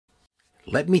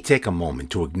let me take a moment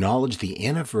to acknowledge the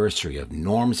anniversary of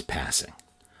Norm's passing.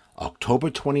 October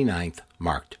 29th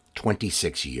marked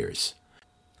 26 years.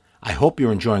 I hope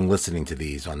you're enjoying listening to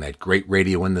these on that great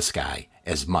radio in the sky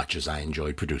as much as I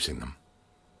enjoyed producing them.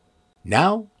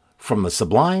 Now, from the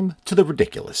sublime to the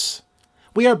ridiculous,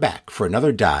 we are back for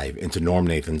another dive into Norm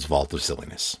Nathan's Vault of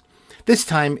Silliness. This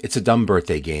time, it's a dumb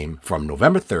birthday game from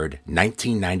November 3rd,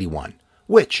 1991,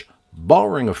 which,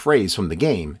 borrowing a phrase from the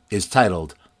game, is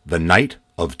titled The Night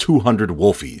of 200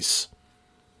 Wolfies.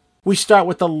 We start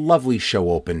with the lovely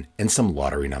show open and some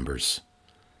lottery numbers.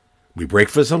 We break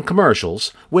for some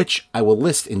commercials, which I will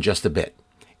list in just a bit,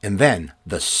 and then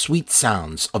the sweet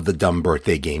sounds of the dumb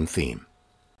birthday game theme.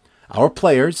 Our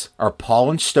players are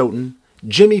Paul and Stoughton,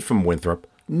 Jimmy from Winthrop,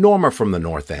 Norma from the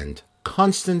North End,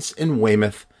 Constance in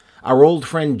Weymouth, our old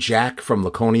friend Jack from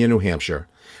Laconia, New Hampshire.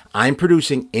 I'm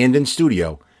producing and in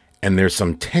studio, and there's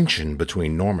some tension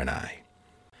between Norm and I.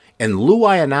 And Lou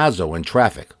Iannazzo in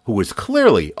traffic, who is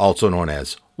clearly also known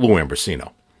as Lou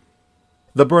Ambrosino.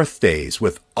 The birthdays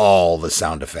with all the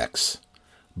sound effects.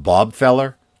 Bob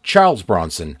Feller, Charles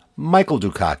Bronson, Michael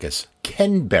Dukakis,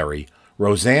 Ken Berry,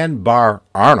 Roseanne Barr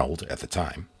Arnold at the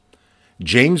time,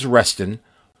 James Reston,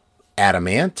 Adam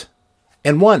Ant,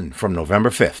 and one from November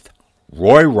 5th,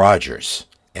 Roy Rogers.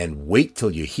 And wait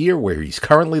till you hear where he's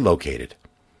currently located.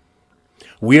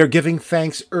 We are giving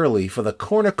thanks early for the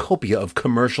cornucopia of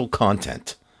commercial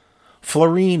content.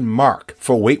 Florine Mark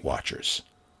for Weight Watchers.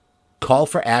 Call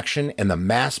for Action and the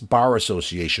Mass Bar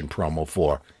Association promo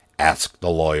for Ask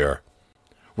the Lawyer.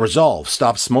 Resolve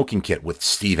Stop Smoking Kit with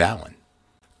Steve Allen.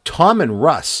 Tom and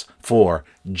Russ for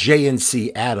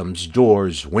J&C Adams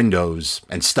Doors, Windows,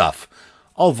 and Stuff,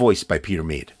 all voiced by Peter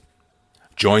Mead.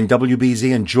 Join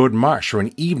WBZ and Jordan Marsh for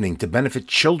an evening to benefit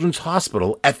Children's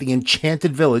Hospital at the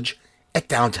Enchanted Village at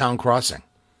Downtown Crossing.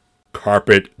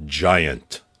 Carpet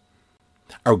Giant.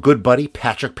 Our good buddy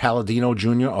Patrick Palladino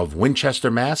Jr. of Winchester,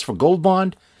 Mass. for Gold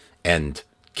Bond, and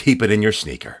Keep It in Your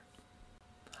Sneaker.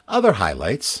 Other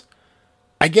highlights.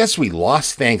 I guess we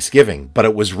lost Thanksgiving, but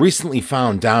it was recently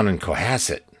found down in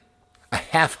Cohasset. A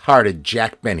half-hearted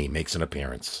Jack Benny makes an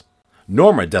appearance.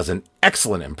 Norma does an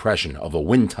excellent impression of a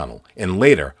wind tunnel, and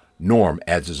later, Norm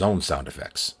adds his own sound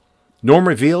effects. Norm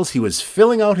reveals he was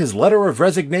filling out his letter of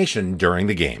resignation during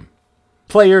the game.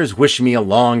 Players wish me a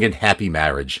long and happy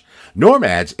marriage. Norm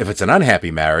adds if it's an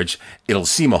unhappy marriage, it'll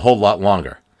seem a whole lot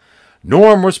longer.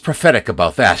 Norm was prophetic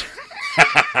about that.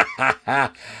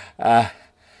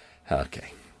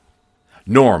 Okay.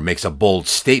 Norm makes a bold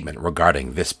statement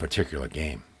regarding this particular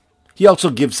game. He also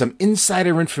gives some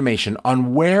insider information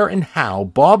on where and how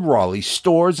Bob Raleigh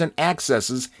stores and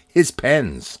accesses his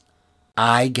pens.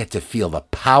 I get to feel the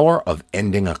power of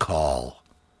ending a call.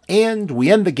 And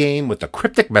we end the game with a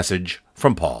cryptic message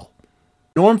from Paul.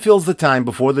 Norm fills the time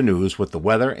before the news with the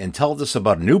weather and tells us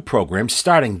about a new program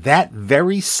starting that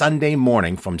very Sunday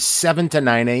morning from 7 to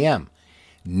 9 a.m.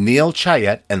 Neil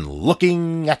Chayette and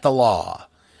Looking at the Law.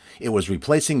 It was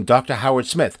replacing Dr. Howard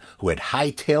Smith, who had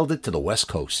hightailed it to the West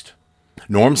Coast.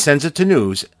 Norm sends it to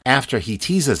news after he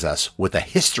teases us with a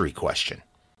history question.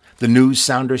 The news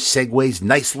sounder segues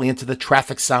nicely into the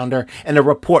traffic sounder and a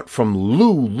report from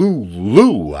Lou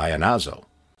Iannazzo.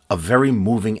 A very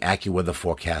moving AccuWeather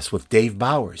forecast with Dave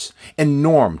Bowers and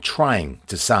Norm trying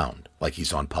to sound like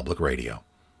he's on public radio.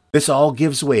 This all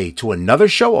gives way to another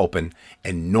show open,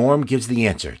 and Norm gives the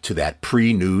answer to that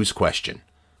pre-news question.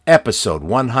 Episode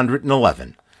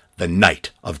 111, The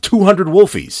Night of 200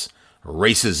 Wolfies,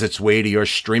 races its way to your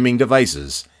streaming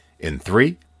devices in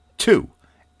 3, 2,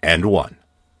 and 1.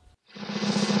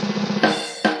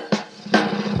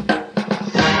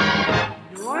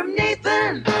 Norm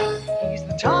Nathan, he's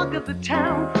the talk of the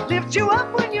town. Lift you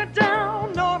up when you're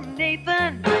down. Norm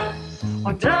Nathan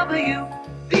on WBZ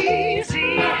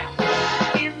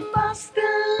in Boston.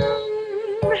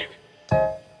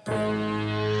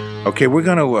 Okay, we're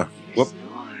going to,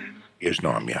 here's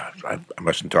Norm, yeah. I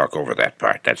mustn't talk over that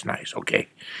part. That's nice, okay.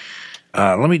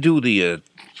 Let me do the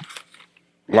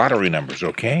lottery numbers,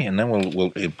 okay? And then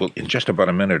we'll in just about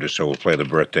a minute or so, we'll play the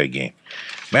birthday game.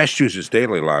 Massachusetts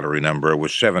Daily Lottery number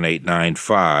was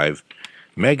 7895.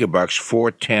 Megabucks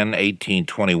 4, 10, 18,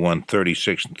 21,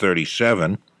 36, and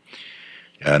 37.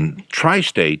 And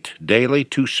Tri-State Daily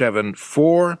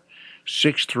 274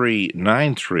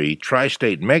 6393.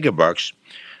 Tri-State Megabucks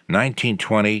 19,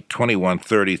 20, 21,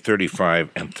 30, 35,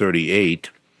 and 38.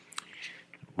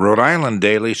 Rhode Island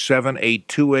Daily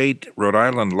 7828. Rhode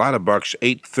Island Lottabucks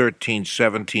 8, 13,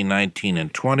 17, 19,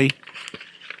 and 20.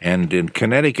 And in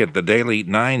Connecticut, the Daily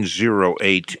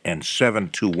 908 and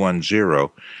 7210.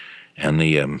 And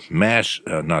the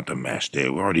not the Mass Day,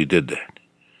 we already did that.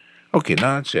 Okay,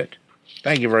 now that's it.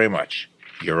 Thank you very much.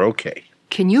 You're okay.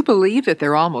 Can you believe that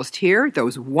they're almost here,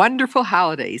 those wonderful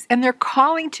holidays? And they're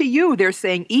calling to you. They're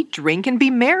saying, eat, drink, and be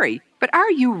merry. But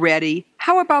are you ready?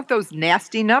 How about those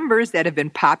nasty numbers that have been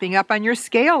popping up on your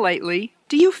scale lately?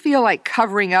 Do you feel like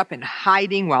covering up and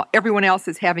hiding while everyone else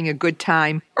is having a good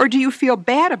time? Or do you feel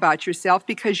bad about yourself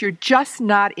because you're just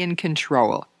not in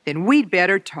control? Then we'd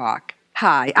better talk.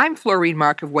 Hi, I'm Florine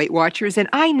Mark of Weight Watchers, and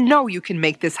I know you can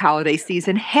make this holiday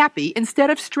season happy instead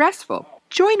of stressful.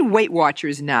 Join Weight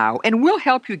Watchers now, and we'll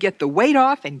help you get the weight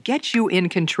off and get you in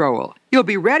control. You'll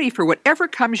be ready for whatever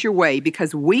comes your way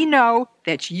because we know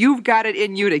that you've got it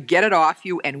in you to get it off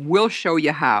you, and we'll show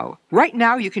you how. Right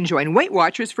now, you can join Weight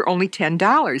Watchers for only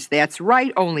 $10. That's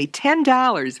right, only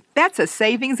 $10. That's a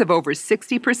savings of over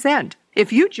 60%.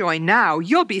 If you join now,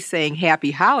 you'll be saying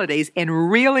Happy Holidays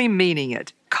and really meaning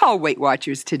it. Call Weight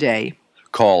Watchers today.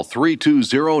 Call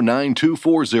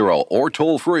 320-9240 or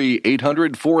toll free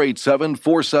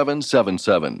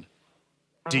 800-487-4777.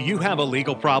 Do you have a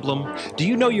legal problem? Do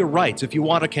you know your rights if you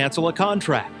want to cancel a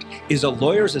contract? Is a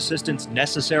lawyer's assistance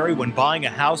necessary when buying a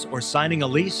house or signing a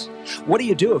lease? What do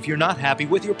you do if you're not happy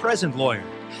with your present lawyer?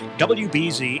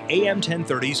 WBZ AM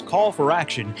 1030's Call for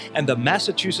Action and the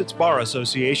Massachusetts Bar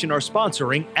Association are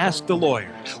sponsoring Ask the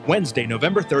Lawyer, Wednesday,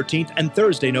 November 13th and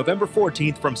Thursday, November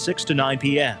 14th from 6 to 9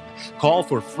 p.m. Call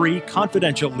for free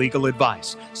confidential legal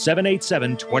advice,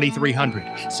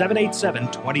 787-2300,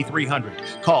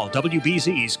 787-2300. Call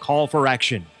WBZ's Call for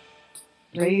Action.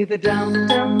 Play the dum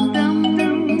dum dum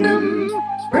dum dum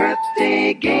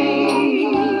birthday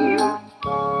game.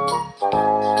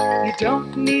 You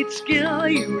don't need skill,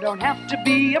 you don't have to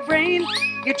be a brain.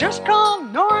 You just call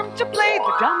Norm to play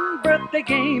the dumb birthday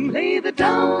game. Play the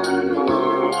dumb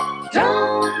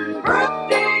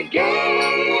birthday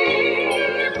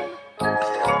game.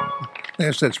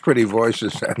 There's such pretty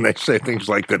voices, and they say things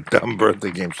like the dumb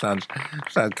birthday game. Sounds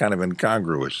kind of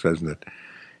incongruous, doesn't it?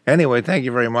 Anyway, thank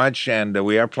you very much, and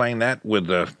we are playing that with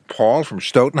Paul from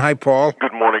Stoughton. Hi, Paul.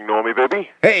 Good morning, Normie, baby.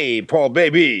 Hey, Paul,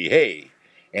 baby. Hey.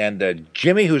 And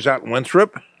Jimmy, who's out in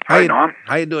Winthrop. Hi, Norm.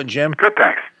 How you doing, Jim? Good,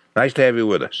 thanks. Nice to have you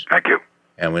with us. Thank you.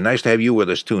 And we're nice to have you with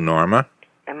us, too, Norma.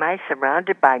 Am I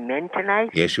surrounded by men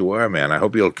tonight? Yes, you are, man. I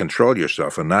hope you'll control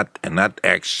yourself and not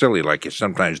act silly like you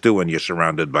sometimes do when you're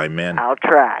surrounded by men. I'll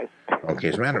try. Okay,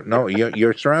 as a matter no,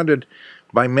 you're surrounded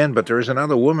by men, but there is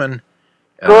another woman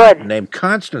named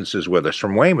Constance is with us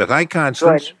from Weymouth. Hi,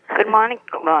 Constance. Good morning,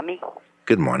 Mommy.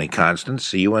 Good morning,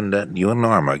 Constance. You and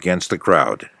Norma against the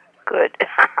crowd. Good.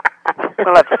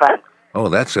 Well, that's fun. Oh,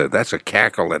 that's a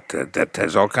cackle that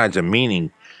has all kinds of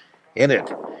meaning in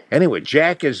it. Anyway,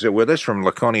 Jack is with us from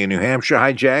Laconia, New Hampshire.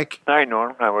 Hi, Jack. Hi,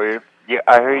 Norm. How are you? Yeah,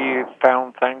 I hear you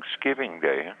found Thanksgiving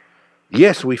Day, huh?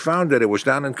 Yes, we found it. It was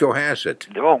down in Cohasset.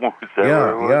 Oh, is that Yeah, where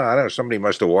it was? I don't know. Somebody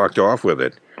must have walked off with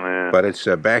it. Yeah. But it's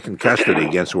back in custody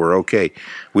again, so we're okay.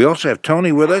 We also have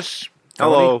Tony with us.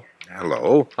 Tony? Hello.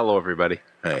 Hello. Hello, everybody.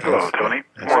 Hey, Hello, Tony.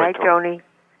 Hi, Tony.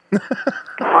 Good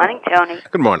morning, Tony.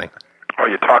 Good morning. Are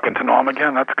you talking to Norm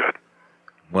again? That's good.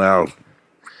 Well,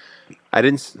 I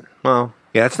didn't. Well,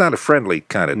 yeah, it's not a friendly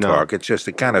kind of No. talk. It's just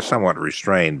a kind of somewhat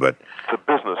restrained, but It's a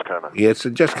business kind of. yeah, it's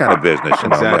just kind of business. You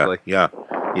know? Exactly.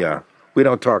 Yeah. We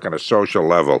don't talk on a social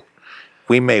level.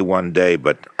 We may one day,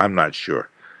 but I'm not sure.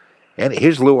 And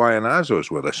here's Lou Ionazzo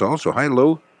is with us also. Hi,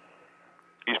 Lou.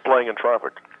 He's playing in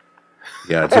traffic.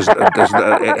 Yeah,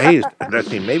 hey,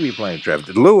 he may be playing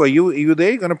traffic. Lou, are you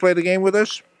there? You going to play the game with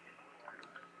us?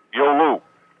 Yo, Lou.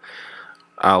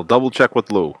 I'll double check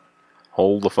with Lou.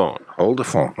 Hold the phone. Hold the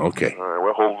phone. Okay. All right,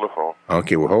 we're holding the phone.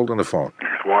 Okay, we're holding the phone. He's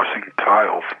washing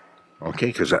tiles. Okay,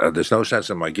 because there's no sense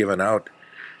in my giving out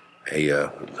a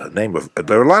name of.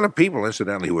 There are a lot of people,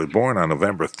 incidentally, who were born on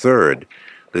November 3rd,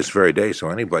 this very day. So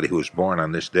anybody who was born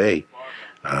on this day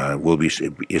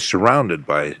is surrounded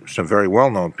by some very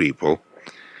well-known people.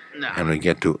 No. And we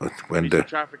get to when the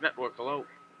Traffic Network. Hello.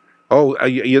 Oh, are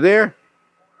you there?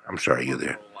 I'm sorry, you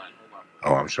there?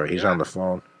 Oh, I'm sorry. He's on the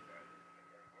phone.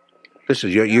 This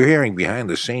is you're hearing behind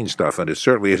the scenes stuff, and it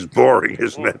certainly is boring,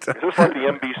 isn't it? Is this like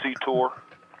the NBC tour?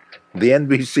 The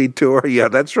NBC tour, yeah,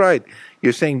 that's right.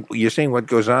 You're seeing what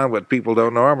goes on, what people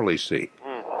don't normally see.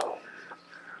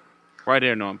 Right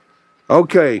here, Norm.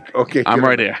 Okay. I'm good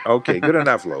right here. Okay, good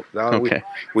enough, Lo. Now Okay.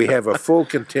 we have a full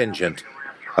contingent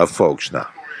of folks now.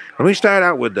 Let me start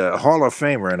out with the Hall of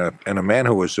Famer and a man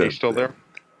who was. You still there?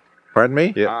 Pardon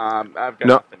me? Yeah. I've got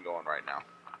No. nothing going right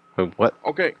now. What?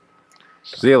 Okay.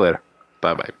 See you later.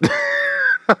 Bye-bye.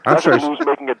 I'm sorry. Lou's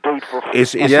making a date for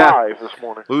Is- 5 yeah. this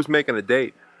morning. Lou's making a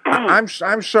date. I'm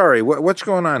sorry. What's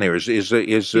going on here? Is He's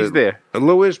there.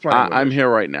 Lou is playing. with I'm us. here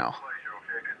right now.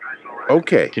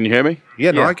 Okay. Can you hear me?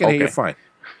 Yeah, no, Yeah, I can hear you okay. fine.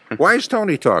 Why is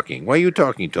Tony talking? Why are you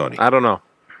talking, Tony? I don't know.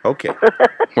 Okay.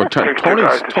 Well,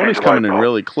 Tony's coming in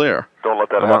really clear. Don't let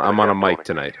that I'm on a mic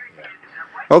tonight.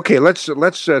 Okay, let's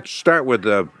start with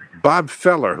Bob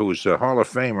Feller, who's a Hall of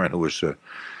Famer and who was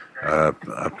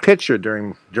a pitcher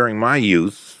during my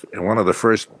youth, and one of the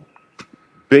first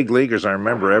big leaguers I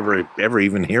remember ever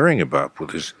even hearing about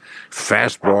with his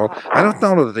fastball. I don't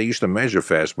know that they used to measure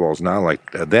fastballs now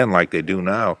like they do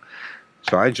now.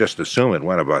 So I just assume it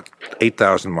went about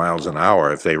 8,000 miles an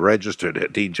hour if they registered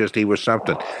it. He was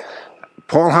something.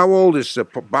 Paul, how old is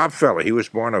Bob Feller? He was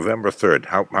born November 3rd.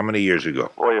 How many years ago?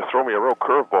 Well, you throw me a real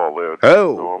curveball there.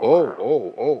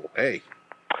 Hey.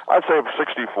 I'd say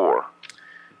 64.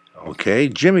 Okay.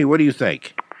 Jimmy, what do you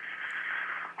think?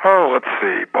 Oh, let's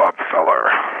see. Bob Feller.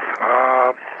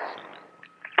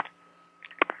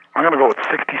 I'm going to go with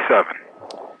 67.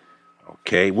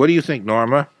 Okay. What do you think,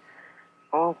 Norma?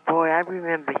 Oh, boy, I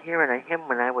remember hearing of him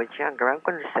when I was younger. I'm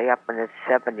going to say up in the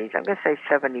 70s. I'm going to say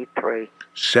 73.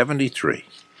 73.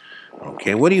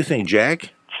 Okay. What do you think,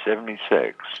 Jack?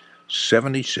 76.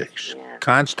 76. Yeah.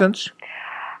 Constance?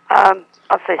 I'll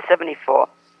say 74.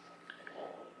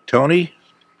 Tony?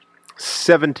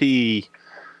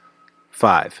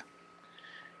 75.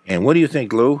 And what do you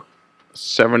think, Lou?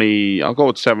 70. I'll go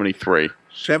with 73.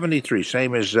 73,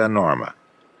 same as Norma.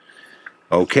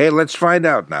 Okay, let's find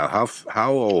out now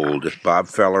how old Bob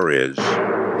Feller is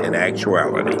in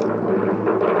actuality.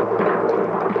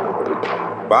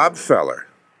 Bob Feller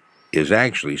is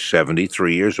actually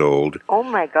 73 years old Oh,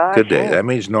 my gosh. today. Hey. That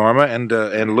means Norma and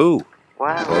Lou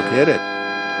Wow. both hit it.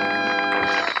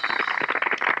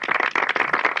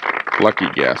 Lucky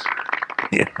guess.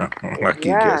 Yeah, lucky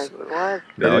Yeah, guess. it was.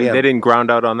 Oh, yeah. They didn't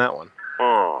ground out on that one.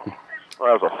 Oh, that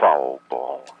was a foul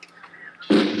ball.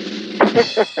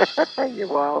 You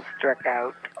were all struck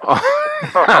out.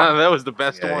 That was the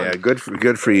best one. Yeah, good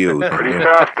for you. Pretty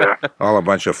fast there. All a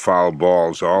bunch of foul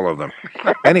balls, all of them.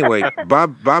 Anyway,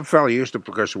 Bob Feller used to,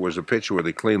 because was a pitcher with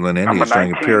the Cleveland Indians during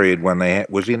a 19. period when they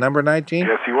was he number 19?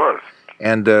 Yes, he was.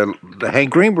 And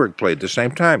Hank Greenberg played the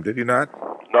same time, did he not?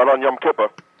 Not on Yom Kippur.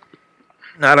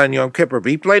 Not on Yom Kippur, but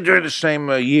he played during the same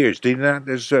years, did he not?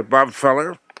 As Bob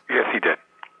Feller? Yes, he did.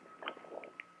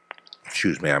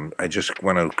 Excuse me, I just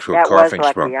went into a That was coughing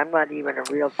lucky. spell. I'm not even a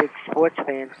real big sports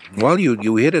fan. Well,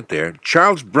 you hit it there.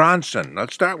 Charles Bronson.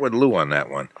 Let's start with Lou on that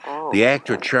one. Oh. The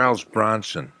actor Charles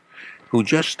Bronson, who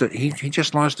just he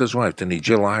just lost his wife, didn't he?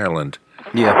 Jill Ireland.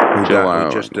 Yeah,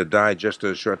 Who just died just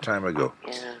a short time ago.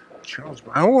 Yeah. Charles.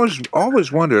 I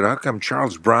always wondered how come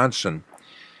Charles Bronson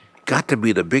got to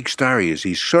be the big star he is.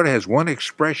 He sort of has one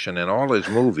expression in all his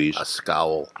movies. A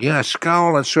scowl. Yeah, a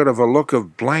scowl and sort of a look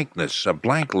of blankness, a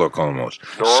blank look almost.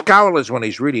 Norm? Scowl is when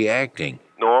he's really acting.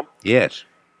 Norm, Yes.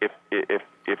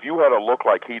 if you had a look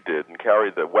like he did and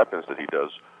carried the weapons that he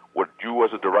does, would you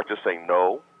as a director say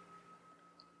no?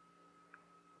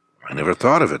 I never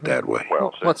thought of it that way.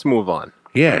 Well, Let's move on.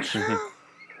 Yes.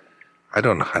 I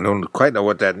don't quite know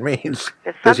what that means.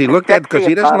 There's Does he something look that? Because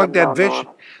he sexy doesn't about look that him, vicious.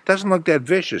 Norm. Doesn't look that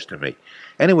vicious to me.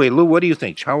 Anyway, Lou, what do you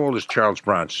think? How old is Charles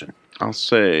Bronson? I'll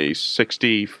say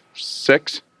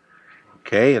 66.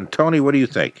 Okay, and Tony, what do you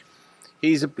think?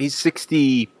 He's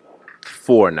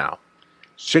 64 now.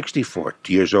 64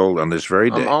 years old on this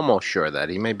very day. I'm almost sure of that.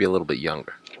 He may be a little bit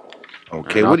younger.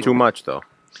 Okay, Not too much, though.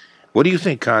 what do you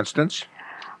think, Constance?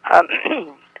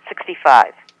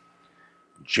 65.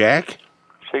 Jack?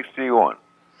 61.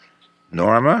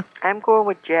 Norma? I'm going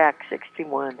with Jack,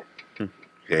 61.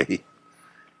 Okay.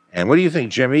 And what do you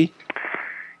think, Jimmy?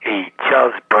 Hey,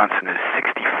 Charles Bronson is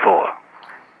 64.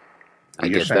 I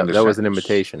You're guess saying that the was an same-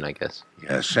 imitation, I guess.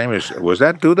 Yeah, same as... Was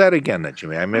that... Do that again, then,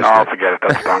 Jimmy. I missed No, it. forget it.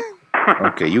 That's done.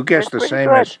 Okay, you guessed the That's same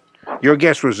pretty as... Your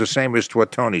guess was the same as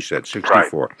what Tony said,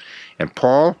 64. Right. And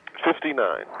Paul?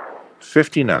 59.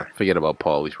 59. Forget about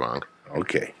Paul. He's wrong.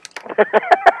 Okay.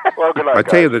 Well, good night, I'll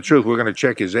tell you guys. the truth. We're going to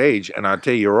check his age, and I'll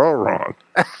tell you you're all wrong.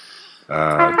 I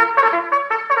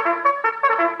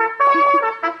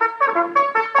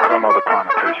don't know the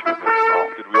connotation of this at all.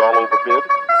 Did we all overbid?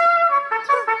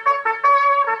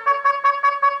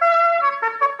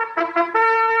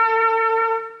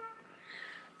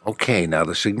 Okay, now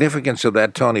the significance of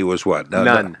that, Tony, was what?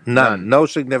 None. None. No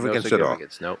significance at all.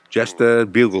 Nope. Just a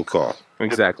bugle call.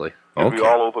 Exactly. Did Okay. we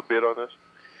all overbid on this?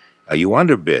 You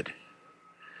underbid.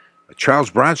 Charles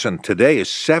Bronson today is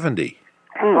 70.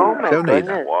 Oh, my 70.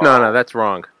 goodness. Wow. No, that's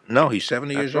wrong. No, he's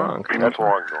 70 years That's old. wrong. That's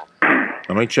wrong, Norm.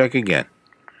 Let me check again.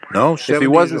 No, 70 If he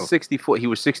wasn't years old. 64, he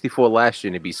was 64 last year,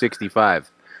 and he'd be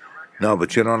 65. No,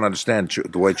 but you don't understand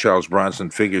the way Charles Bronson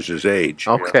figures his age.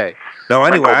 Okay. No,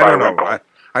 anyway, Wrinkle I by don't know. wrinkle.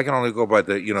 I can only go by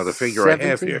the figure I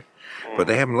have 70? here. But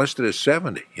they have him listed as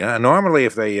 70. Yeah, normally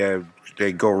if they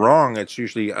they go wrong, it's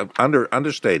usually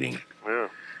understating. Yeah.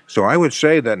 So I would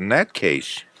say that in that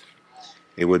case,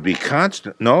 it would be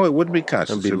Constant. No, it wouldn't be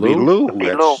Constant. It would be Lou.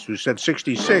 Who said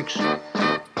 66.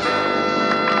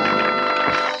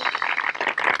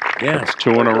 Yeah, That's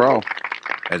 2 in a row.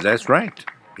 that's right.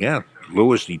 Yeah, Lou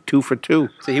was the 2 for 2.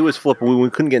 See, he was flipping. We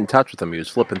couldn't get in touch with him. He was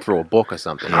flipping through a book or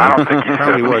something. I don't think he's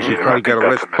Probably was. He's probably got a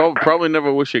list. Probably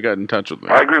never wish he got in touch with me.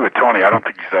 I agree with Tony. I don't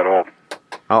think he's that old.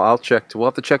 I'll check. We'll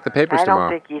have to check the papers I don't tomorrow.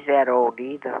 think he's that old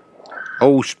either.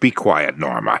 Oh, be quiet,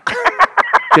 Norma.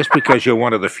 Just because you're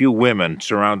one of the few women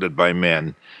surrounded by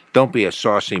men, don't be a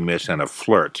saucy miss and a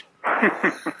flirt.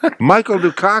 Michael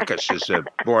Dukakis is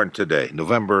born today,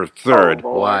 November 3rd.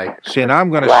 Why? See, now I'm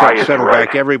going to settle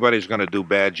back. Everybody's going to do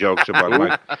bad jokes about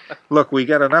Mike. Look, we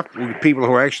got enough people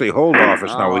who actually hold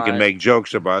office now. We can make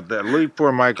jokes about that. Leave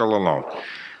poor Michael alone.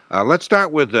 Let's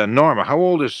start with Norma. How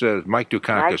old is Mike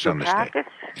Dukakis on this day?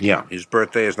 Yeah, his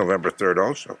birthday is November 3rd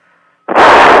also.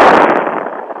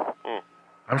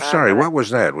 I'm sorry, what was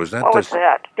that? Was that What was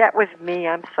that? That was me.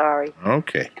 I'm sorry.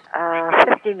 Okay.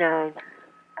 59.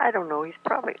 I don't know. He's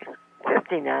probably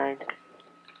 59.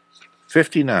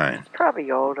 59.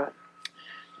 Probably older.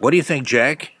 What do you think,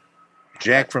 Jack?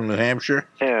 Jack from New Hampshire?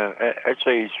 Yeah, I'd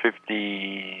say he's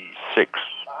 56.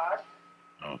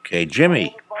 Okay,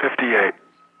 Jimmy. 58.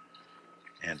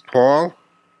 And Paul?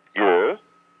 Yeah.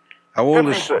 How old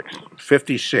 56. is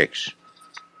 56?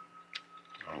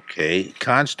 Okay.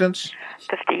 Constance?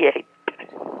 58.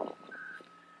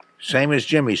 Same as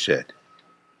Jimmy said.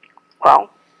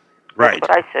 Well, Right. that's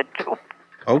what I said too.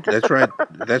 Oh, that's right.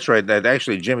 That's right. That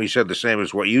actually, Jimmy said the same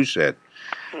as what you said.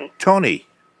 Tony?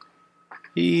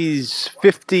 He's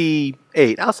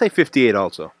 58. I'll say 58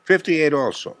 also. 58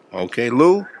 also. Okay,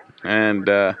 Lou? And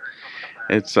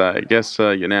it's, I guess,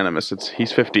 unanimous.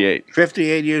 He's 58.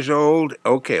 58 years old.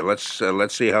 Okay, let's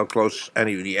see how close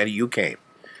any you came.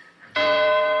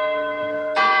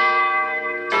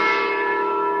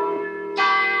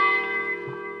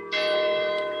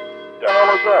 The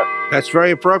hell is that? That's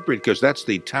very appropriate because that's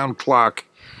the town clock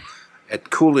at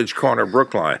Coolidge Corner,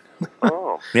 Brookline.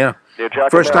 Oh. Yeah. Yeah,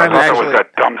 Jack First time That actually. was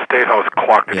that dumb State House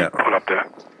clock that Yeah. you put up there.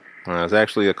 It's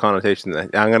actually a connotation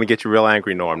that I'm going to get you real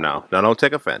angry, Norm. Now, don't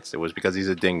take offense. It was because he's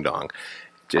a ding dong.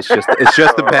 It's just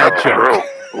a bad joke.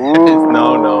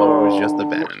 No, it was just a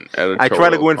bad. I tried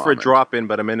to go in for a drop in,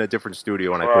 but I'm in a different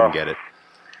studio and I couldn't get it.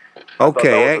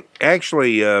 Okay,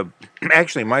 actually,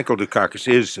 Michael Dukakis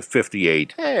is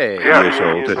 58 years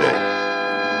old today.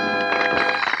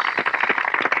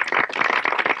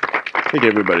 I think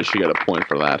everybody should get a point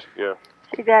for that. Yeah.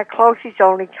 See, that close, he's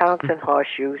only counts in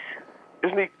horseshoes.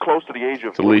 Isn't he close to the age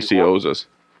of... At least he owes us.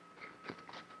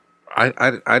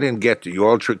 I didn't get to you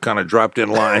all kind of dropped in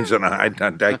lines and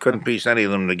I couldn't piece any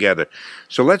of them together.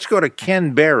 So let's go to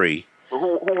Ken Berry.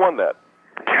 Who won that?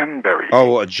 Ken Berry.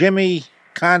 Oh, Jimmy,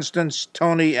 Constance,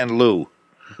 Tony, and Lou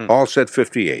all said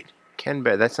 58. Ken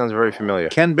Berry, that sounds very familiar.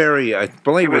 Ken Berry, I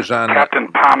believe, He was was on. Captain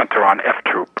Palmenter on F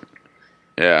Troop.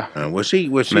 Yeah. Was he?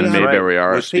 Was he And on Mayberry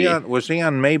Was he RFD. on? Was he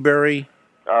on Mayberry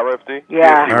RFD?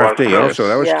 Yeah. He was, RFD? yes. Also,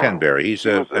 that was Yeah. Ken Berry. He's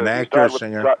an He actor, starred with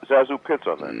singer. Zazu Pitts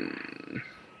on that.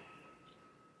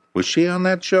 Was she on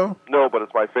that show? No, but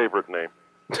it's my favorite name.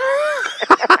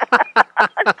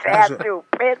 Zazu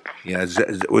Pitts. Yeah,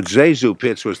 with Zazu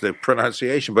Pitts was the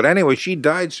pronunciation. But anyway, she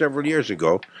died several years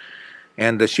ago,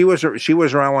 and she was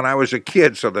around when I was a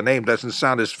kid, so the name doesn't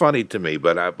sound as funny to me.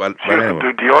 But She used to anyway,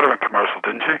 do deodorant commercial,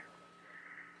 didn't she?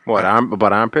 What,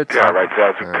 about armpits? Yeah, right,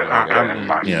 Zazu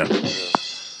Pitts. yeah.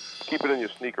 Keep it in your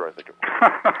sneaker, I think.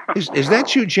 Is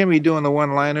that you, Jimmy, doing the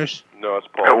one-liners? No, it's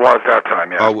It Paul. was that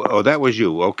time, yeah. Oh, that was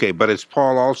you. Okay, but it's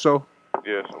Paul also.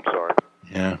 Yes, I'm sorry.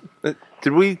 Yeah.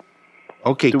 Did we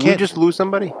Okay. we just lose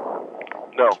somebody?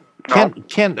 No,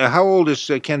 Ken, how old is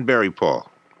Ken Berry,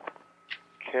 Paul?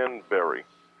 Ken Berry.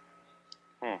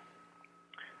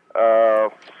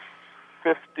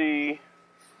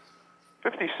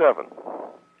 57.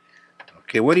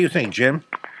 Okay, what do you think, Jim?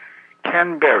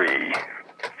 Ken Berry,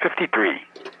 53.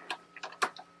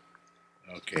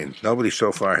 Okay, nobody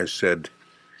so far has said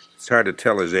it's hard to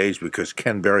tell his age because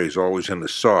Ken Berry is always in the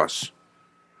sauce.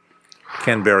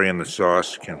 Ken Berry in the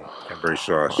sauce, Ken Berry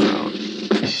sauce.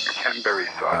 Ken Berry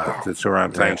sauce. If it's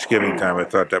around Thanksgiving time, I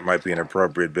thought that might be an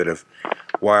appropriate bit of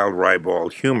wild,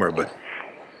 ribald humor, but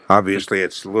obviously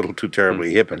it's a little too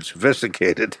terribly hip and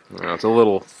sophisticated. Well, it's a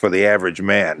little for the average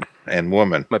man and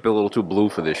woman. Might be a little too blue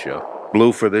for this show.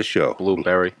 Blue for this show.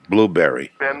 Blueberry.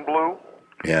 Blueberry. Ben Blue?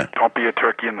 Yeah. Don't be a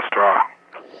turkey in the straw.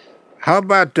 How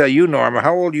about you, Norma?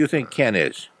 How old do you think Ken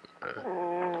is?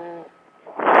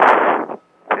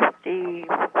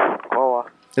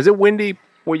 54. Is it windy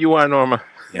Where you are, Norma?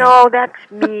 No, that's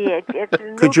me. It's a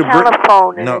new Could you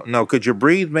telephone. and No. Could you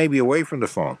breathe maybe away from the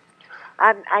phone?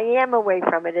 I am away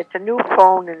from it. It's a new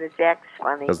phone, and the jack's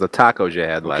funny. Because the tacos you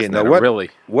had last Okay, night now are what-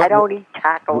 really... What? I don't eat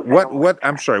tacos. What?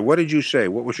 I'm sorry. What did you say?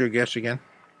 What was your guess again?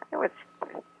 It was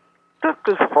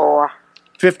 54.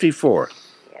 54.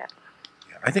 Yeah.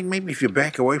 I think maybe if you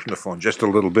back away from the phone just a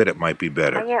little bit, it might be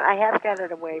better. I have got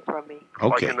it away from me.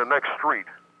 Okay. Like in the next street.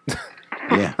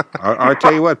 Yeah. I'll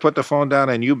tell you what. Put the phone down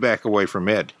and you back away from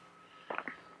Ed.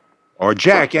 Or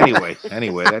Jack, anyway.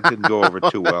 Anyway, that didn't go over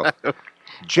too well.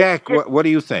 Jack, what do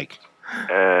you think? It's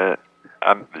a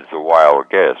wild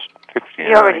guess. 59.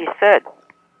 You already said.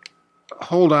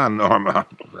 Hold on, Norma.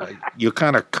 You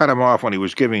kind of cut him off when he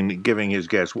was giving his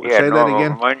guess. Yeah, Say no, that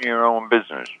again. Mind your own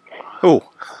business. Who?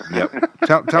 Yep.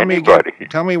 Tell me again.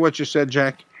 Tell me what you said,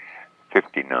 Jack.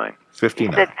 59.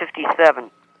 59. Said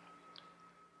 57.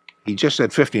 He just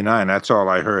said 59. That's all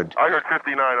I heard. I heard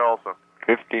 59 also.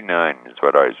 59 is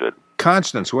what I said.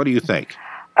 Constance, what do you think?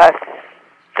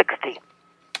 60.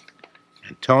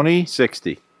 And Tony?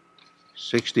 60.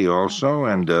 60 also.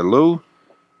 And Lou?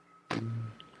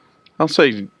 I'll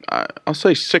say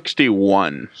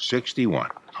 61. 61.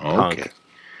 Okay.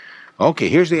 Okay,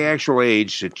 here's the actual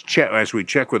age as we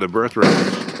check with the birth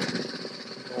records.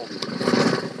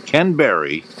 Ken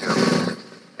Berry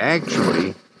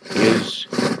actually is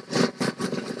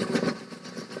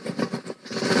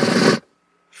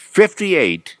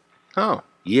 58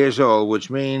 years old, which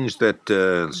means that,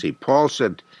 let's see, Paul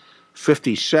said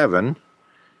 57,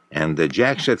 and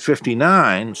Jack said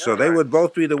 59, so they would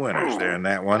both be the winners there in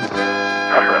that one. Was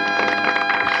that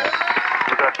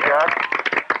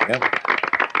Jack? Yep.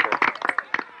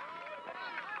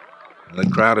 The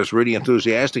crowd is really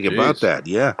enthusiastic about that,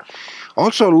 yeah.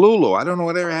 Also, Lulu. I don't know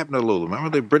whatever happened to Lulu. Remember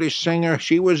the British singer?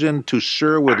 She was in To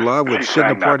Sir With Love with She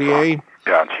Sidney sang that Poitier. song.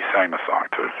 Yeah, and she sang the song,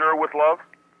 too. Sure with love?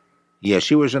 Yeah,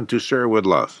 she was in To Sir With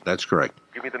Love. That's correct.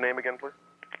 Give me the name again, please.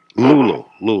 Lulu. Oh,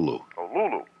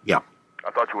 Lulu. Yeah.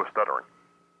 I thought you were stuttering.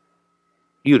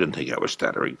 You didn't think I was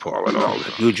stuttering, Paul, at all.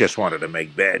 You just wanted to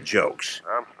make bad jokes.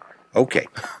 I'm sorry. Okay.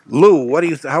 Lou, what do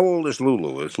you... How old is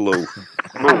Lulu? It's Lou.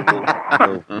 Lulu.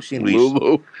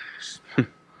 Lulu.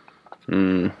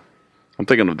 I'm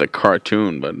thinking of the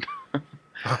cartoon, but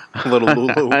Little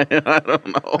Lulu. I don't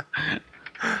know.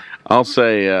 I'll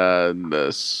say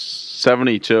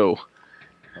 72.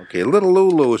 Okay, little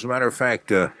Lulu, as a matter of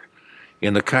fact,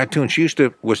 in the cartoon, she used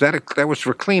to... that was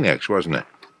for Kleenex, wasn't it?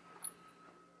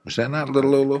 Was that not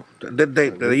Little Lulu?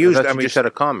 They used... I mean, just had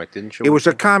a comic, didn't you? It was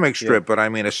a comic strip, but I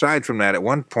mean, aside from that, at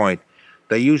one point,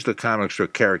 they used the comic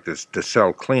strip characters to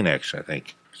sell Kleenex, I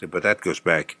think. But that goes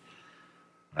back...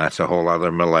 That's a whole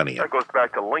other millennium. That goes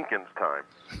back to Lincoln's time.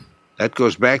 That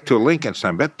goes back to Lincoln's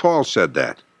time. I bet Paul said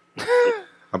that.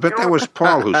 I bet that was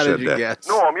Paul who said that.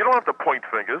 No, you don't have to point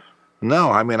fingers.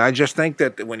 No, I mean, I just think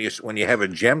that when you have a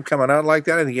gem coming out like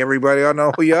that, I think everybody ought to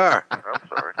know who you are. I'm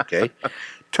sorry. Okay.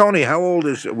 Tony, how old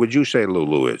would you say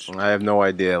Lulu is? I have no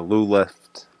idea. Lou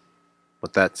left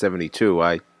with that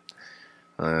 72.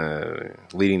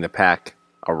 Leading the pack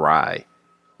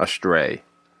astray.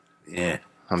 Yeah.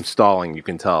 I'm stalling, you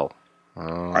can tell.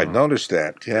 I noticed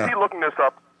that, Is yeah. he looking this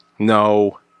up?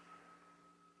 No.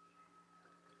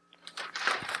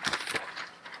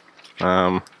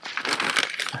 Hi,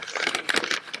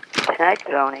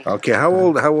 Tony. Okay, how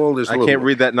old is I Lulu? can't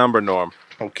read that number, Norm.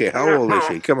 Okay, how old is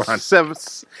he? Come on.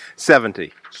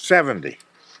 70. 70.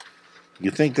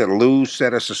 You think that Lou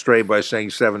set us astray by saying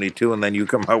 72 and then you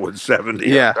come out with 70?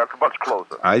 Yeah. That's much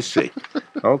closer. I see.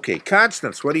 Okay,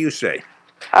 Constance, what do you say?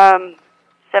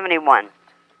 71.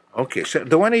 Okay, so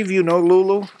do any of you know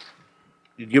Lulu?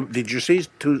 Did you see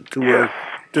To Sir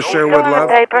Still With on the Love?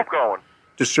 paper? Keep going.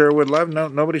 To Sir With Love? No,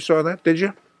 nobody saw that, did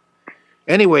you?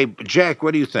 Anyway, Jack,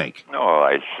 what do you think? No,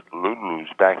 Lulu's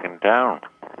back in town.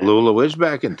 Lulu is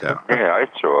back in town. Yeah, I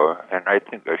saw her, and I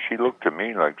think she looked to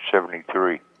me like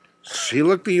 73. She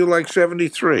looked at you like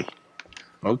 73.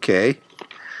 Okay.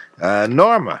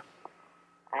 Norma.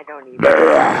 I don't even.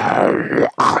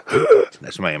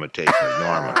 That's my imitation of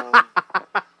Norma.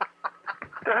 What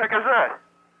the heck is that?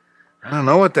 I don't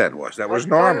know what that was. That was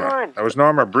What's going Norma. on? That was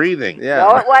Norma breathing.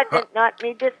 No, it wasn't. Not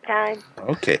me this time.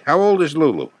 Okay. How old is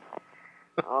Lulu?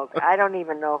 Oh, I don't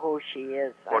even know who she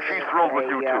is. Well, she's thrilled with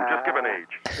you, too. Just give an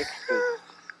age.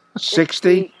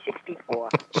 60? 64.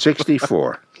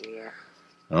 64. Yeah.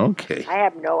 Okay. I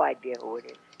have no idea who it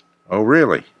is. Oh,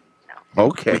 really? No.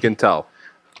 Okay. You can tell.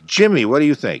 Jimmy, what do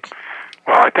you think?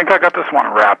 Well, I think I got this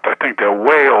one wrapped. I think they're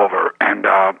way over. And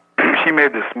she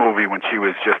made this movie when she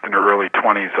was just in her early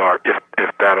 20s, or if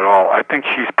that at all. I think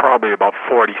she's probably about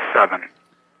 47.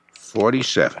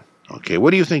 47. Okay.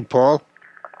 What do you think, Paul?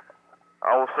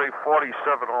 I will say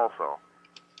 47 also.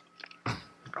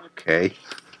 Okay.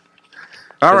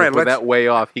 All right, With let's. that way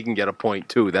off, he can get a point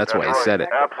too. That's why he said it.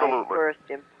 Absolutely. First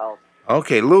impulse.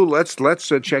 Okay, Lou, let's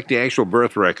check the actual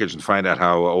birth records and find out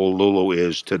how old Lulu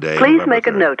is today. Please November make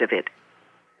a 3rd. note of it.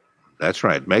 That's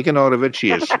right. Make a note of it.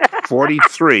 She is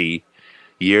 43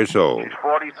 years old.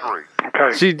 43.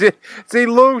 Okay. She did. See,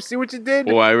 Lou, see what you did?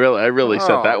 Well, I really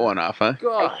set Oh. that one off, huh?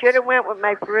 I should have went with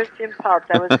my first impulse.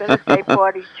 I was going to say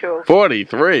 42.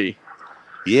 43.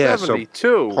 Yeah, 72.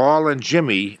 so Paul and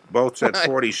Jimmy both said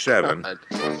 47,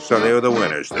 so they were the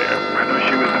winners there. I know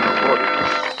she was in her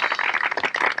 40s.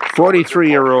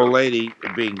 43-year-old lady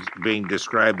being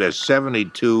described as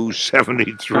 72,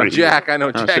 73. Jack, I know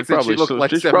Oh, Jack said she looked like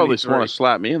she'd probably 73. want to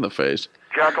slap me in the face.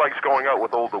 Jack likes going out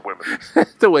with older women.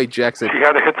 the way Jack said. She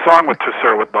had a hit song with To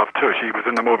Sir With Love, too. She was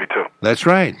in the movie, too. That's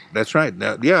right. That's right.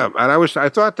 Now, yeah, and I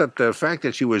thought that the fact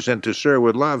that she was into Sir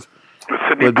With Love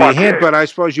Sidney would be a hint, Poitier. but I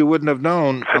suppose you wouldn't have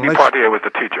known Sidney unless. Poitier was the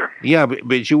teacher. Yeah,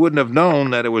 but you wouldn't have known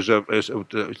that it was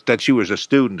that she was a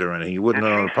student or anything. You wouldn't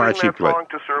know the part she Sing that played. song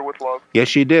to Sir with Love? Yes,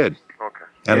 she did. Okay.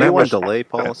 And that was delay,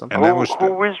 Paul, or something? And that was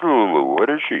Who is Lulu? What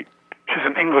is she? She's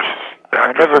an English I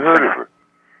actress. never heard of her.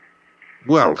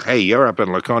 well. Hey, you're up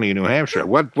in Laconia, New Hampshire.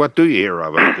 What do you hear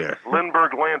of up there?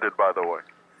 Lindbergh landed, by the way.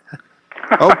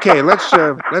 Okay, let's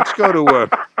go to.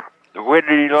 Where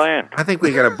did he land? I think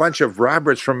we got a bunch of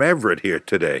Roberts from Everett here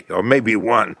today, or maybe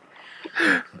one.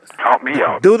 Help me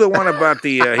out. Do the one about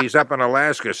the he's up in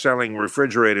Alaska selling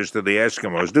refrigerators to the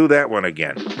Eskimos. Do that one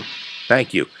again.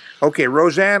 Thank you. Okay,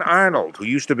 Roseanne Arnold, who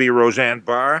used to be Roseanne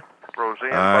Barr.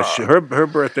 Roseanne Barr. Her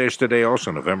birthday's today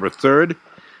also, November 3rd.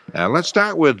 Let's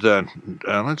start with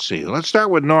let's see. Let's start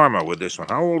with Norma with this one.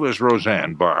 How old is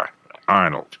Roseanne Barr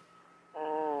Arnold?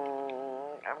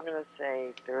 I'm going to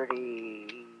say 38.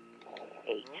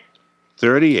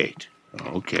 38.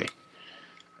 Okay.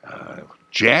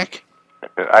 Jack?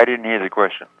 I didn't hear the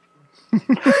question.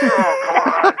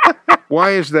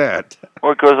 Why is that?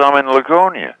 Well, because I'm in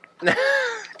Laconia.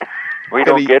 We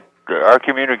don't get our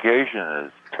communication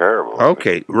is terrible.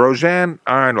 Okay, Roseanne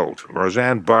Arnold.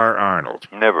 Roseanne Barr Arnold.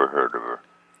 Never heard of her.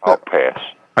 I'll pass.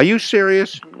 Are you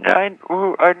serious? I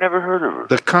never heard of her.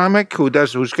 The comic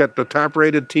who's got the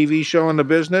top-rated TV show in the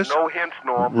business? No hints,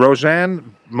 Norm.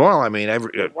 Roseanne. Well, I mean,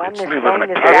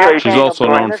 She's also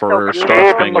known for her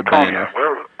Star Spangled Banner.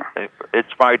 It's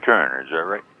my turn, is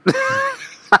that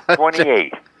right?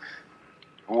 28.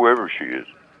 Whoever she is.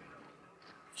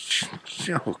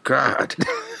 Oh God.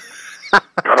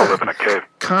 Gotta live in a cave.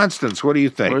 Constance, what do you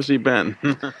think? Where's he been?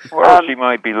 Well, she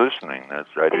might be listening. I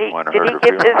didn't want to hurt her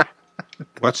feelings.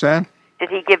 What's that? Did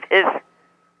he give his?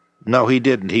 No, he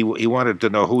didn't. He wanted to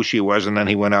know who she was, and then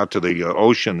he went out to the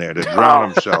ocean there to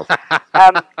drown himself.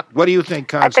 What do you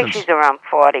think, I Constance? think she's around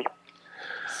 40.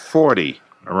 40.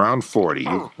 Around 40.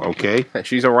 Okay.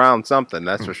 She's around something,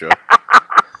 that's for sure.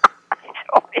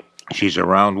 She's a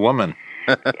round woman.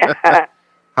 How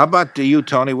about you,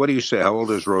 Tony? What do you say? How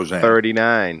old is Roseanne?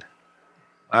 39.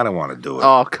 I don't want to do it.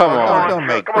 Oh, come on. Don't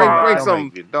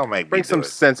make Bring some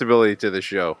sensibility to the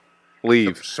show.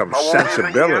 Leave. Some How old are you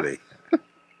sensibility.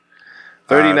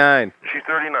 39. She's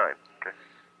 39. Okay.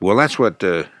 Well, that's what.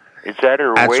 Is that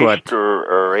her That's waist what- or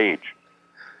her age?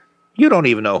 You don't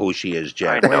even know who she is,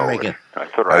 Jack. I Why are you know making- it. I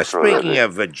thought I saw speaking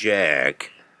that. of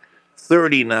Jack,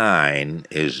 39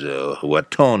 is what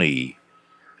Tony,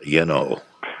 you know.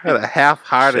 What a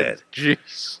half-hearted. Said.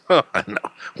 Jeez. I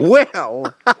know.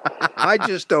 Well, I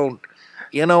just don't.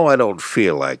 You know, I don't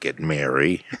feel like it,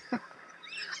 Mary.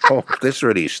 Oh, this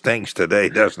really stinks today,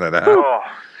 doesn't it? Huh? Oh,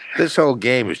 This whole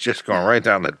game is just going right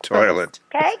down the toilet.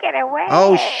 Take it away.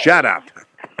 Oh, shut up!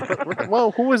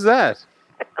 Well, who was that?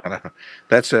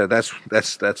 That's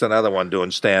another one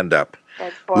doing stand up.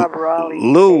 That's Bob Raleigh.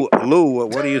 Lou,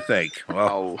 what do you think?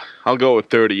 Well, I'll go with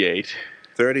 38.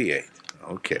 38.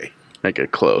 Okay. Make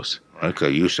it close. Okay,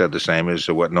 you said the same as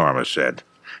what Norma said.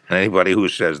 And anybody who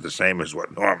says the same as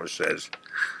what Norma says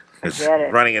is Get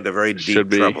it. running into very deep Should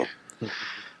be. trouble.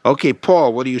 Okay,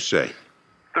 Paul, what do you say?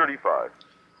 35.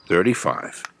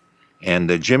 35.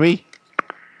 And Jimmy?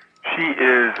 She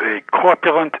is a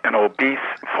corpulent and obese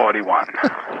 41.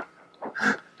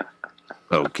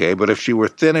 Okay, but if she were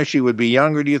thinner, she would be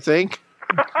younger, do you think?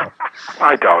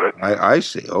 I doubt it. I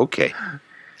see. Okay.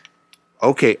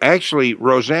 Okay, actually,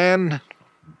 Roseanne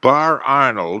Barr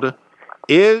Arnold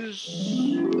is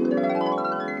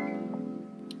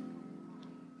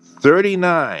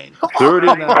 39.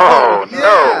 39. Oh,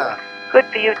 no. Good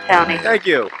for you, Tony. Thank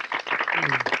you.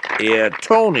 Yeah,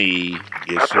 Tony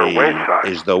is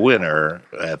the winner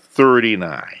at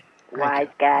 39. Wise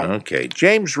guy. Okay,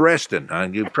 James Reston.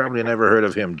 You probably never heard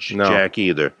of him, No. Jack,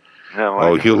 either. No,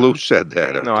 Oh, Lou said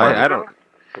that. No, I don't.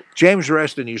 James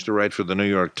Reston used to write for the New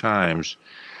York Times,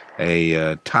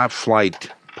 a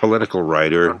top-flight political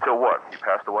writer. Until what? He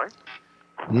passed away?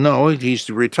 No, he's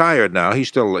retired now. He's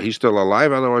still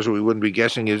alive. Otherwise, we wouldn't be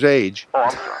guessing his age. Oh,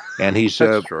 I'm sorry.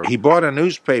 And he bought a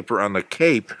newspaper on the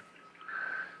Cape,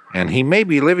 and he may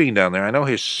be living down there. I know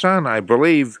his son, I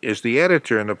believe, is the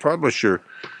editor and the publisher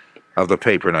of the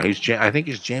paper now. I think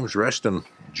he's James Reston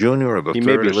Jr. or the He third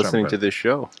may be or listening something. to this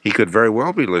show. He could very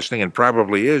well be listening, and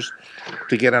probably is,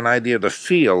 to get an idea of the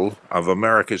feel of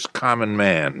America's common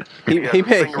man. He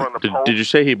may. Did you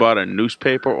say he bought a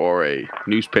newspaper or a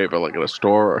newspaper like at a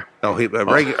store? No, a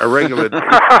regular.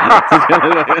 That's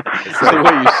the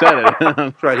way you said it.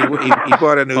 That's right. He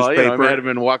bought a newspaper. Well, you know, I might have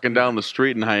been walking down the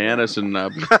street in Hyannis and.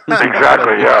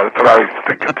 Exactly. Yeah, that's what I was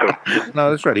thinking too.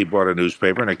 No, that's right. He bought a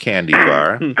newspaper and a candy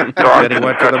bar. Then he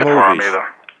went to the movies.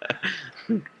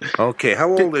 Okay, how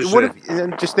old is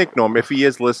and just think, Norm, if he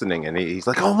is listening and he's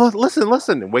like, oh,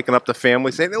 listen, and waking up the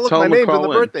family saying, hey, look, my name's in the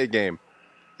birthday game.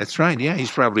 That's right, yeah,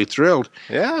 he's probably thrilled.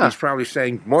 Yeah. He's probably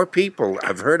saying, more people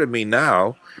have heard of me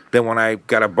now than when I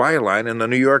got a byline in the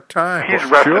New York Times. He's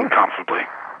resting comfortably.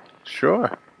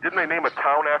 Sure. Didn't they name a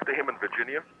town after him in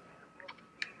Virginia?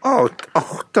 Oh,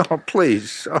 don't,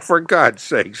 please. Oh, for God's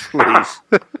sakes, please.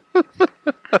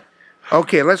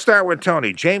 Okay, let's start with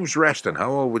Tony. James Reston,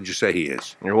 how old would you say he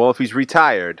is? Well, if he's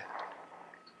retired,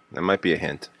 that might be a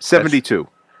hint. 72.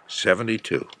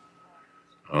 72.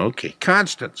 Okay,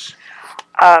 Constance.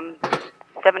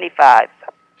 75.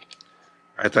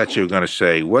 I thought you were going to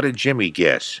say, what did Jimmy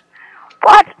guess?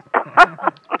 What?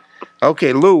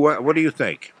 Okay, Lou, what do you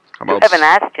think? You haven't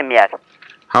asked him yet.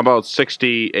 How about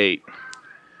 68?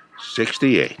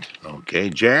 68. Okay,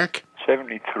 Jack?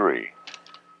 73.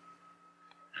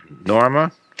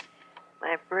 Norma?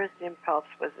 My first impulse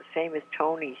was the same as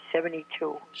Tony's,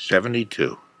 72.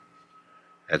 72.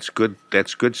 That's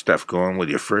good stuff going with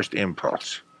your first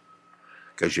impulse.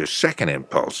 Because your second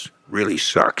impulse really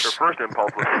sucks. Your first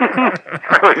impulse was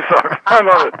really sucks. I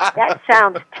love it. That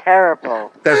sounds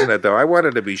terrible. Doesn't it, though? I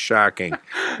wanted to be shocking,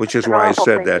 which is why I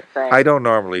said that. I don't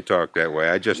normally talk that way.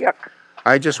 I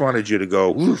just wanted you to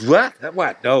go, what?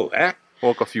 What? No.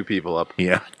 Woke a few people up.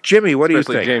 Yeah. Jimmy, what do you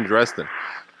think? James Reston.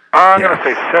 I'm going to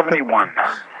say 71.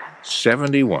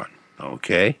 71.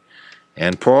 Okay.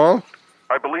 And Paul?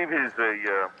 I believe he's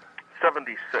a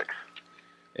 76.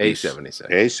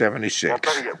 A76. A76. Well,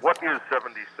 better yet, what is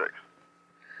 76?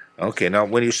 Okay, now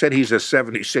when you said he's a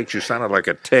 76, you sounded like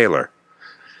a tailor.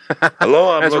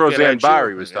 Hello, I'm That's looking Roseanne at you.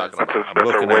 Barry was talking about. I'm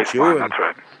looking at you, That's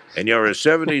right. and you're a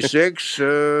 76,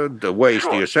 the waist,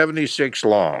 you're 76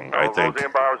 long, I think.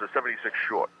 Roseanne Barr is a 76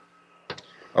 short.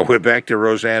 Oh, we're back to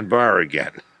Roseanne Barr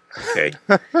again. Okay.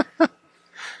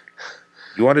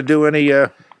 You want to do any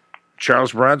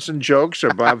Charles Bronson jokes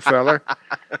or Bob Feller?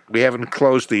 We haven't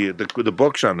closed the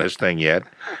books on this thing yet.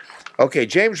 Okay,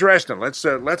 James Reston. Let's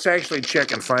actually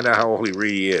check and find out how old he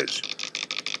really is.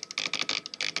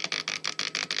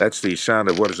 That's the sound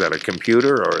of, what is that, a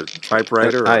computer or a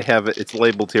typewriter? I have it. It's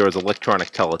labeled here as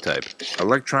electronic teletype.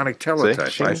 Electronic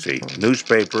teletype, See? I see.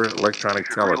 Newspaper, electronic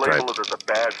teletype. Label it as a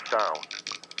bad sound.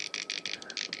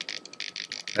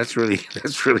 That's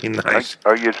really nice.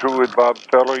 Are you through with Bob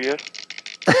Feller yet?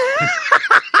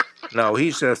 No,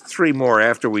 he's 3 more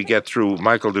after we get through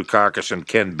Michael Dukakis and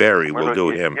Ken Berry. We'll do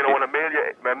him. You know, when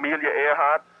Amelia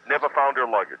Earhart never found her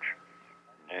luggage.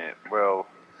 Yeah, well,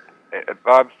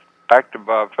 back to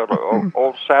Bob Feller.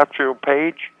 Old Satchel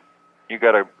Paige, you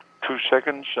got 2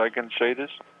 seconds I can say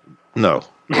this? No.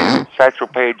 Satchel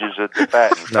Paige is at the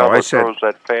bat and No, I Feller said throws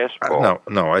that fastball.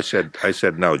 No, I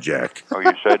said no, Jack. Oh,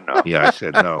 you said no? Yeah, I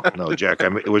said no, Jack. I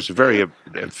mean, it was very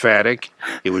emphatic.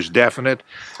 It was definite.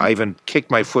 I even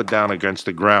kicked my foot down against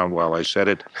the ground while I said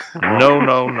it. No,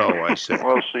 I said.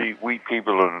 Well, see, we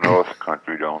people in the North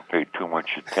Country don't pay too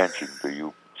much attention to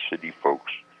you city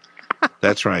folks.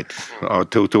 That's right. Oh,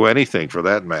 to anything for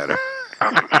that matter.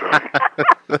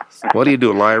 What do you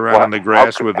do? Lie around in the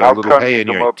grass with a little hay in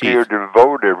your up teeth? Here to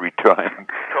vote every time.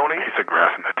 Tony? Piece of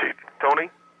grass in the teeth. Tony?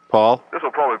 Paul? This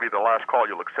will probably be the last call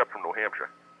you'll accept from New Hampshire.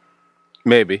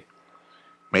 Maybe.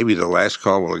 Maybe the last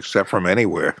call we'll accept from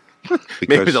anywhere.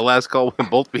 Maybe the last call will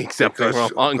both be accepted for a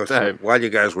long time. While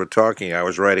you guys were talking, I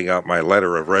was writing out my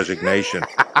letter of resignation.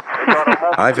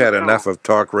 I've had enough of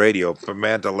talk radio for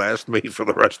man to last me for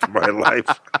the rest of my life.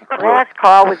 Last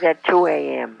call was at 2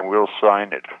 a.m. We'll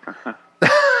sign it.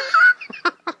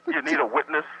 You need a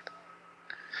witness?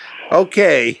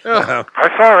 Okay.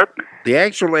 I saw it. The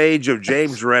actual age of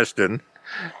James Reston.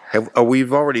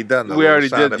 We've already done the We already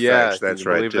sound did, effects. yeah. That's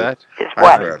Can you right. believe Too. that? Is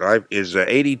what? Is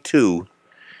 82,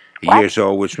 years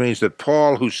old, which means that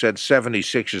Paul, who said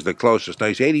 76, is the closest. Now,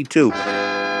 he's 82. Oh,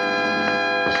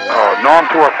 Norm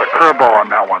threw us a curveball on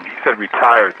that one. He said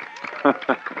retired.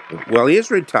 Well, he is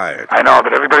retired. I know,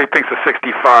 but everybody thinks of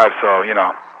 65, so, you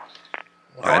know.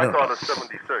 I don't thought know. of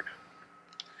 76.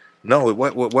 No,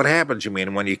 what happens, you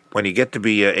mean, when you get to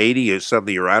be 80,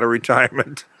 suddenly you're out of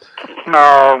retirement?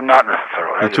 No, not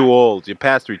necessarily. You're too old. You're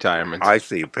past retirement. I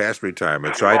see, past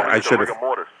retirement. So I shouldn't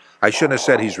have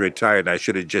said he's retired. I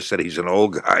should have just said he's an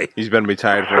old guy. He's been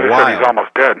retired for Should a have said while. he's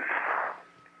almost dead.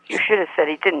 You should have said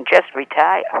he didn't just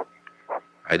retire.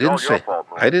 I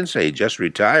didn't say he just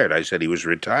retired. I said he was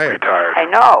retired. I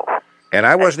know. And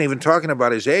I wasn't even talking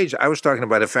about his age. I was talking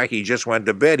about the fact he just went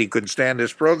to bed. He couldn't stand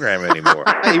this program anymore.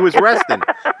 He was resting.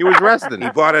 He was resting. He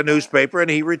bought a newspaper and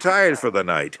he retired for the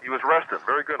night. He was rested.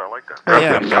 Very good. I like that.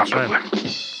 Yeah, that's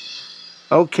right.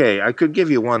 Okay, I could give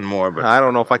you one more, but I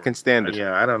don't know if I can stand it.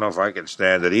 Yeah, I don't know if I can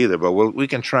stand it either. But we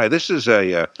can try. This is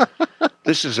a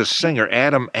singer,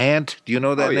 Adam Ant. Do you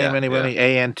know that name? Anybody?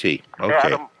 A-N-T.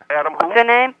 Okay. Adam who? What's the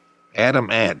name? Adam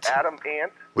Ant. Adam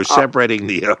Ant. We're separating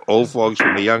the old folks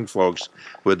from the young folks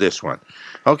with this one.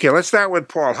 Okay, let's start with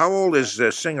Paul. How old is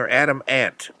singer Adam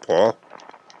Ant, Paul?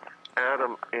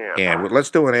 Adam Ant. And let's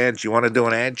do an ad. You want to do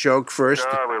an ad joke first?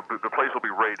 The place will be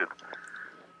rated.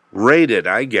 Rated,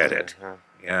 I get it.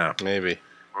 Yeah. Maybe.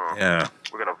 Yeah.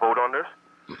 We're going to vote on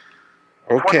this?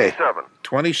 Okay.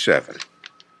 27.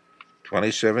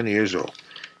 27 years old.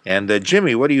 And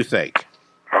Jimmy, what do you think?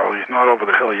 Oh, he's not over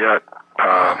the hill yet.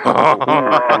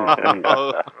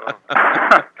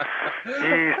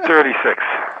 He's 36.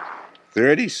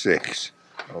 36.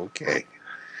 Okay.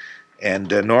 And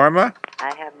Norma?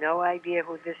 I have no idea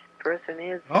who this person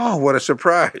is. Oh, what a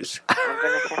surprise. I'm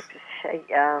going to have to say,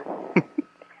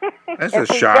 That's if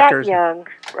a he's shocker. that young,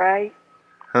 right?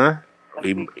 Huh?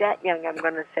 If he's that young, I'm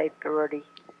going to say 30.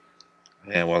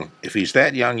 Yeah, well, if he's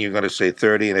that young, you're going to say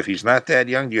 30. And if he's not that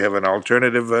young, do you have an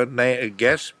alternative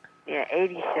guess? Yeah,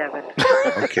 87.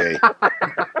 Okay.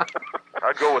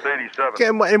 I'd go with 87. Okay,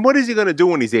 and what is he going to do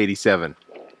when he's 87?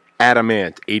 Adam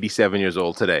Ant, 87 years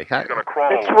old today. He's going to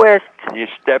crawl. Twist. You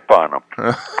step on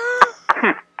him.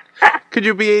 Could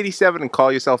you be 87 and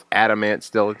call yourself Adam Ant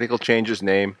still? I think he'll change his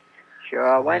name.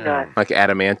 Sure, why not? Like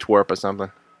Adam Antwerp or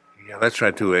something. Yeah, that's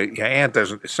right, too. Yeah, Ant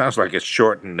doesn't, it sounds like it's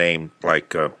shortened name, like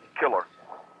Killer.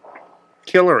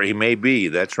 Killer, he may be.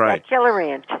 That's right. Killer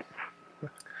Ant.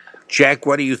 Jack,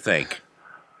 what do you think?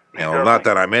 You know, not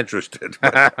that I'm interested.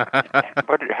 How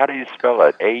do you spell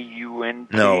it?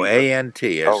 A-U-N-T? No,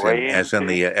 A-N-T, as in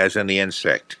A-N-T? the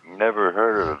insect. Never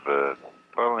heard of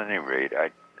well, at any rate,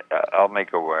 I'll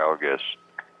make a wild guess.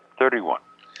 31.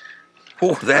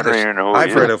 Oh, that I don't is. even know who I've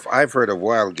he heard of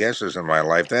wild guesses in my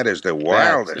life. That is the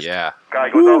wildest. Yeah. Guy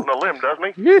goes out on a limb,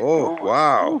 doesn't he? Oh,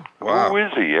 wow. Wow. Who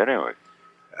is he, anyway?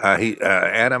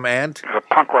 Adam Ant. He's a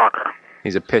punk rocker.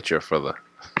 He's a pitcher for the...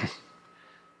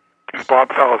 He's Bob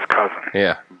Feller's cousin.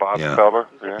 Yeah. Bob Yeah. Feller?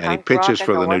 Yeah. And he pitches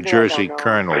for the New Jersey They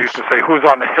Colonels. used to say, who's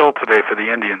on the hill today for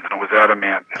the Indians? And it was Adam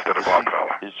Ant instead of Bob Feller.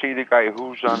 Is he the guy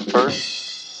who's on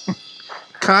first?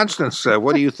 Constance,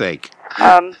 what do you think?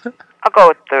 I'll go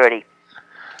with 30.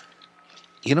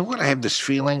 You know what? I have this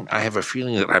feeling. I have a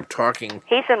feeling that I'm talking.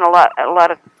 He's in a lot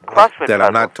of crossword That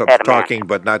I'm not puzzles, Adam Ant. talking,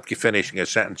 but not finishing a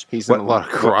sentence. He's in a lot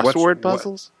of crossword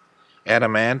puzzles?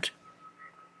 Adam Ant?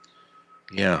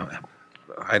 Yeah.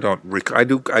 I don't. I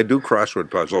do crossword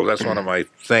puzzles. That's one of my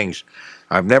things.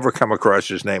 I've never come across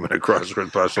his name in a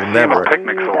crossword puzzle. Never.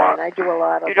 Picnics a lot. I do a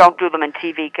lot of You don't do them in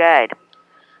TV Guide.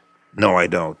 No, I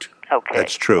don't. Okay.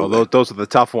 That's true. Well, those are the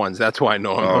tough ones. That's why I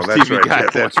know him. Oh, Those that's TV right.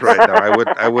 guide That's ones. right. No,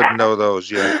 I wouldn't know those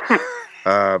yet.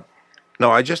 No,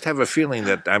 I just have a feeling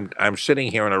that I'm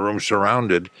sitting here in a room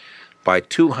surrounded by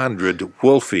 200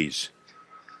 wolfies.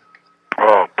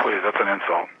 Oh, please, that's an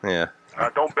insult. Yeah.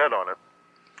 Don't bet on it.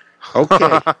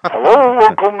 Okay. Hello,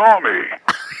 Uncle Normie.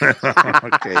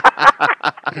 Okay.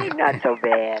 He's not so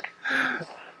bad.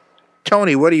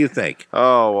 Tony, what do you think?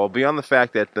 Oh, well, beyond the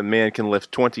fact that the man can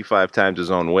lift 25 times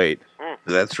his own weight.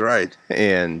 That's right.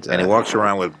 And he walks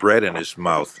around with bread in his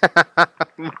mouth.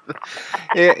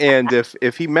 And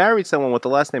if he married someone with the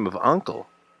last name of Uncle,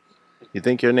 you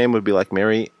think your name would be like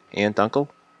Mary Aunt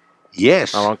Uncle?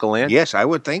 Yes. Our Uncle Aunt? Yes, I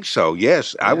would think so.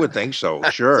 Yes, I would think so.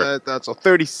 Sure. That's a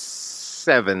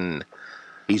 37.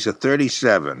 He's a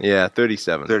 37. Yeah,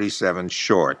 37. 37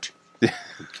 short.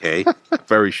 Okay.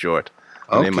 Very short.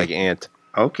 A name Okay. like Aunt.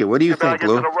 Okay, what do you You're back think,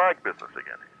 Lou? into the rag business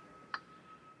again.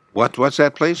 What's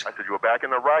that, please? I said you were back in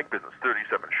the rag business.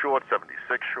 37 short,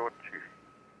 76 short. Jeez.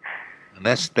 And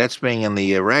that's being in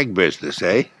the rag business,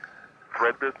 eh?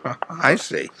 thread business. I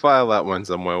see. File that one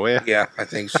somewhere, will you? Yeah, I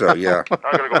think so, yeah. I'm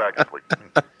going to go back to sleep.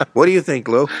 What do you think,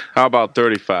 Lou? How about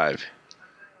 35?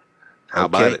 How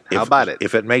about it? How about it?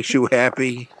 If it makes you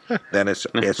happy, then it's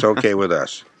okay with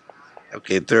us.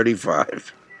 Okay,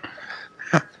 35.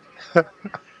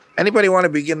 Anybody want to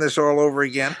begin this all over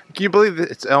again? Can you believe that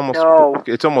it's almost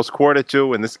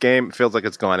 1:45, and this game feels like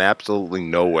it's gone absolutely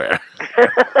nowhere.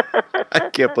 I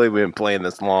can't believe we've been playing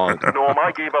this long. Norm,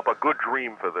 I gave up a good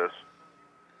dream for this.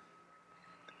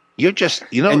 You're just,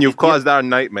 you know... And you've caused our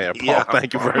nightmare, Paul. Yeah.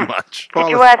 Thank you very much. Did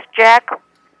you ask Jack?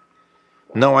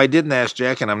 No, I didn't ask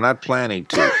Jack, and I'm not planning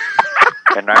to.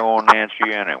 And I won't answer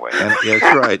you anyway. And,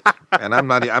 that's right. And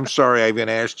I'm sorry I even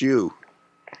asked you.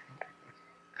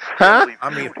 Huh? I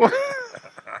mean...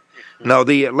 No,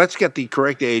 let's get the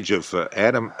correct age of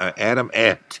Adam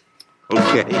Ant.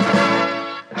 Okay.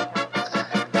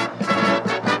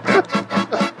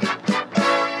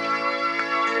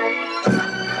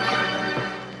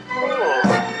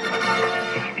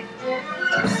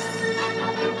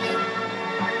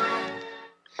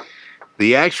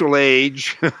 The actual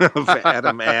age of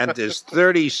Adam Ant is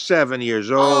 37 years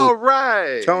old. All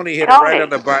right. Tony hit it right on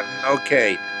the button.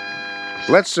 Okay.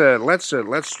 Let's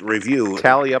review.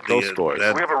 Tally up those scores. We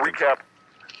have a recap.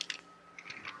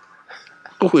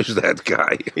 Who is that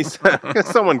guy? He's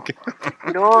someone.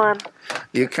 Norm,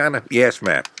 You kind of yes,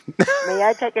 Matt. may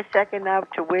I take a second now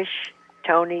to wish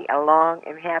Tony a long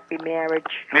and happy marriage?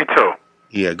 Me too.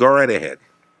 Yeah, go right ahead.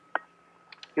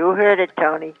 You heard it,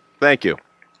 Tony. Thank you.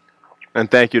 And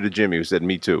thank you to Jimmy, who said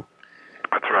me too.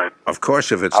 That's right. Of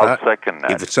course, if it's I'll not second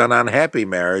that. if it's an unhappy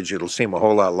marriage, it'll seem a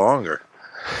whole lot longer.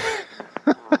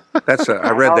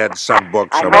 I read that in some book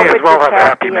I somewhere. May as well have a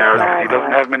happy happy marriage. He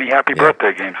doesn't have many happy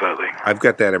birthday games lately. I've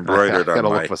got that embroidered I on gotta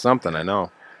my. look for something. I know.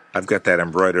 I've got that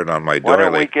embroidered on my Why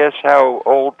don't we doily. guess how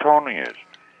old Tony is?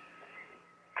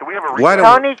 Can we have a recap? Why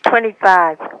don't Tony's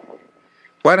 25.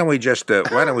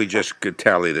 we just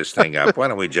tally this thing up? Why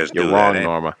don't we just You're do wrong, that?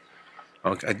 Norma.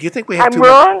 Okay. Do you think we have I'm too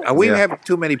wrong? many? We Yeah. have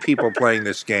too many people playing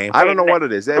this game. I don't know what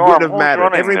it is. It Norm, wouldn't have who's mattered.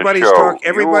 running Everybody's this show? talking.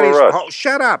 Everybody's. You or us? Oh,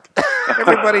 shut up!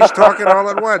 Everybody's talking all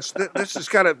at once. This has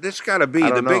got to be I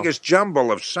the don't know. biggest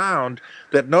jumble of sound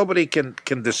that nobody can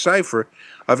decipher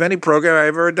of any program I've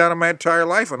ever done in my entire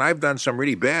life, and I've done some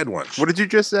really bad ones. What did you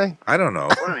just say? I don't know.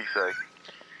 What did he say?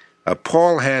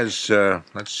 Paul has.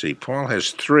 Let's see. Paul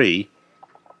has 3.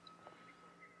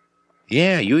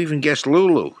 Yeah, you even guessed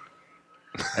Lulu.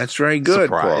 That's very good,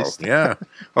 Surprised. Paul. Yeah.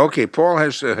 Okay, Paul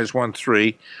has won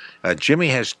 3. Jimmy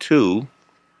has 2.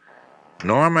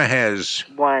 Norma has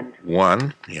 1.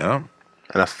 1. Yeah.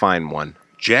 And a fine one.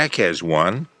 Jack has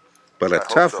 1, but a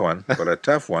tough one. But a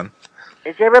tough one.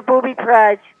 Is there a booby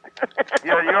prize?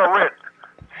 Yeah, you're it.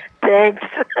 Thanks.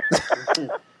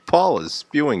 Paul is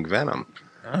spewing venom.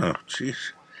 Oh,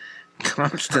 jeez.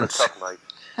 Constance. Tough night.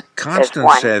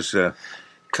 Constance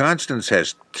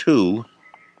has 2.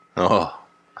 Oh,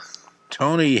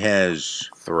 Tony has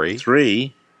 3.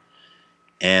 3,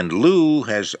 and Lou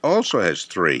also has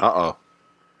 3. Uh-oh.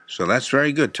 So that's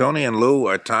very good. Tony and Lou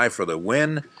are tied for the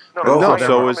win. No, Both No, of them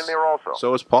so are- is I'm in there also.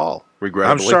 so is Paul. I'm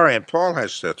Regrettably. sorry, and Paul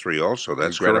has 3 also.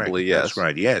 That's correct. Regrettably, yes. That's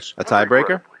right. Yes. A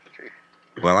tiebreaker?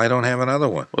 Well, I don't have another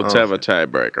one. Let's have a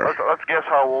tiebreaker. Let's guess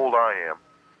how old I am.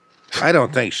 I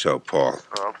don't think so, Paul.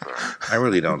 Oh, I'm sorry. I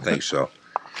really don't think so.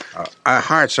 Our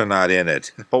hearts are not in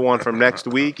it. Pull one from next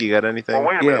week. You got anything? Well,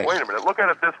 wait a minute. Yes. Wait a minute. Look at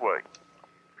it this way.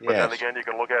 But then again, you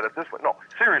can look at it this way. No,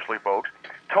 seriously, folks.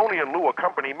 Tony and Lou are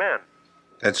company men.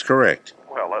 That's correct.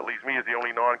 Well, that leaves me as the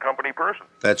only non-company person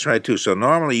That's right, too. So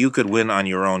normally you could win on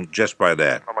your own just by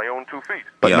that. on my own 2 feet.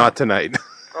 But Yeah. not tonight.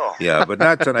 Oh, Yeah, but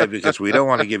not tonight because we don't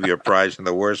want to give you a prize in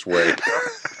the worst way.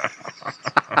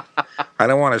 I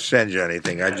don't want to send you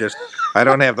anything. I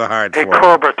don't have the heart Hey, for it.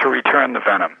 Cobra, to return the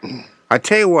venom. I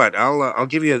tell you what, I'll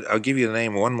give you the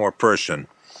name of one more person,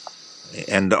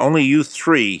 and only you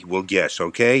 3 will guess.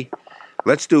 Okay,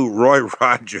 let's do Roy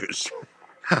Rogers,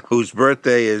 whose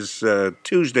birthday is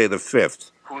Tuesday the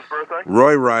 5th. whose birthday?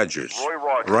 Roy Rogers. Roy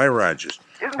Rogers. Roy Rogers.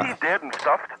 Isn't he dead and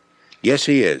stuffed? Yes,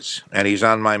 he is, and he's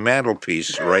on my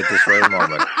mantelpiece right this very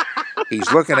moment.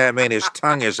 He's looking at me, and his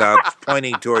tongue is out,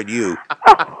 pointing toward you.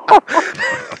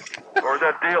 Or is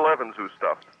that Dale Evans who's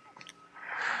stuffed?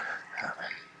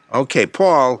 Okay,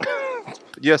 Paul.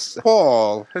 Yes.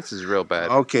 Paul. This is real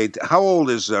bad. Okay, how old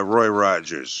is Roy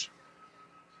Rogers?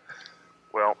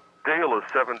 Well, Dale is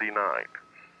 79.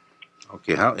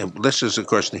 Okay, this is, of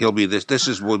course, will be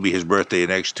will be his birthday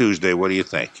next Tuesday. What do you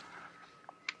think?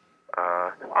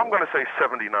 I'm going to say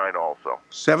 79 also.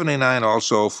 79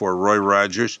 also for Roy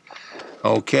Rogers.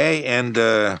 Okay,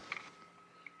 and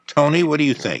Tony, what do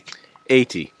you think?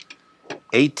 80.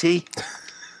 80?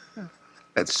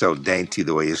 That's so dainty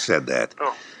the way you said that.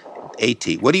 Oh.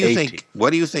 80. What do you 80. think?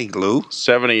 What do you think, Lou?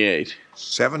 78.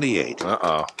 78.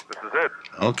 Uh-oh. This is it.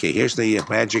 Okay, here's the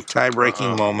magic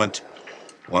tie-breaking moment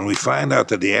when we find out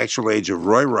that the actual age of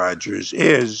Roy Rogers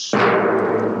is...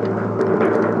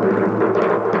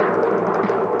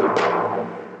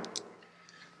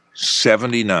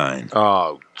 79.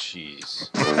 Oh, jeez.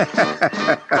 Thank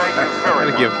you very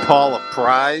Gonna much. give Paul a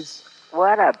prize?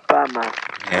 What a bummer.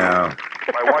 Yeah,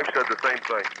 My wife said the same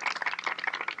thing.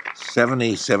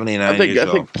 70, 79 I years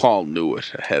old. think Paul knew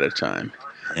it ahead of time.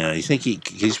 Yeah, you think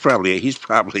he's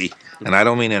probably, and I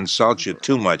don't mean to insult you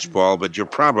too much, Paul, but you're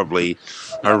probably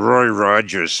a Roy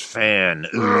Rogers fan.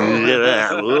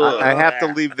 I have to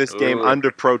leave this game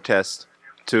under protest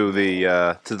to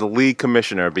the league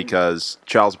commissioner because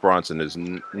Charles Bronson is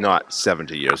not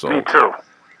 70 years old. Me too.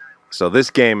 So this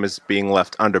game is being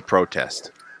left under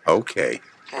protest. Okay.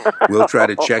 We'll try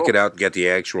to check it out and get the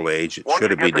actual age.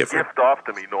 Should it be Once you get different? the gift off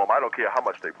to me, Norm, I don't care how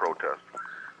much they protest.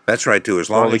 That's right, too. As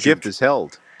long Well, the as you gift is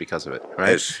held because of it,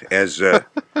 right?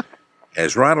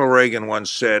 As Ronald Reagan once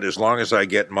said, as long as I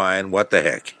get mine, what the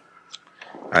heck?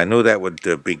 I knew that would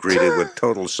be greeted with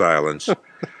total silence.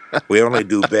 We only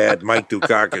do bad Mike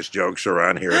Dukakis jokes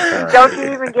around here. Don't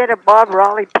you even get a Bob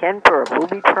Raleigh pen for a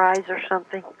booby prize or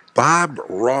something? Bob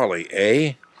Raleigh,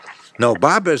 eh? No,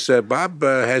 Bob has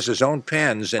his own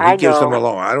pens, and he I gives them know.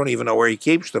 alone. I don't even know where he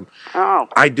keeps them. Oh.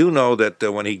 I do know that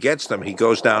when he gets them, he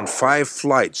goes down 5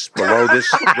 flights below this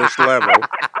level,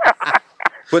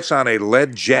 puts on a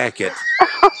lead jacket,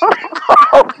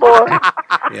 Oh, boy.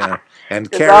 yeah, and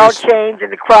There's all carries. chains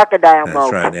and the crocodile That's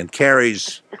mode. right, and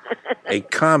carries a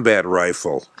combat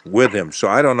rifle with him. So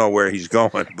I don't know where he's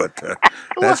going, but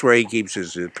that's where he keeps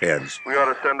his pens. We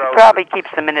ought to send out... Probably keeps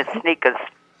them in his sneakers.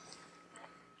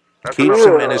 Keeps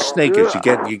them in his sneakers.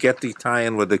 You get the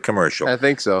tie-in with the commercial. I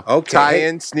think so. Okay.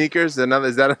 Tie-in sneakers.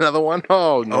 Is that another one?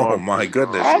 Oh no! Oh my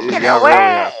goodness! Take it Yeah,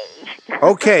 away.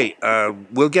 Okay,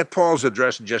 we'll get Paul's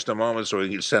address in just a moment, so we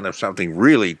can send him something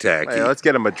really tacky. Hey, let's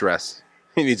get him a dress.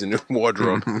 He needs a new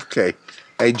wardrobe. Okay.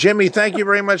 Hey, Jimmy, thank you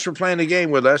very much for playing the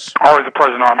game with us. Always a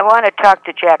pleasure, Norm. I want to talk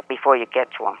to Jack before you get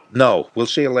to him. No, we'll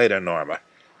see you later, Norma.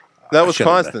 That was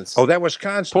Shouldn't have- Constance. Oh, that was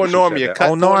Constance. Poor who Norma, said you that. cut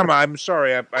Oh, Norma. Norma, I'm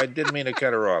sorry. I didn't mean to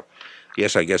cut her off.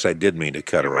 Yes, I guess I did mean to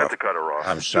cut her meant off. to cut her off.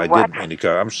 I did mean to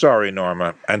cut. I'm sorry,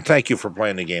 Norma, and thank you for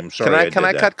playing the game. Sorry, Can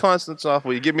I did that. cut Constance off?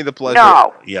 Will you give me the pleasure?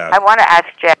 No. Yeah. I want to ask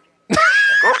Jack.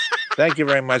 Thank you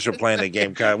very much for playing the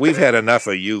game, Con. We've had enough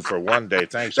of you for one day.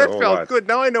 Thanks a That whole felt lot. good.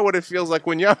 Now I know what it feels like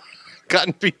when you're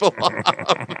cutting people off.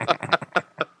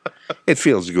 It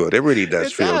feels good. It really does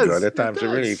It feel does. good. At It times it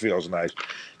really does. feels nice.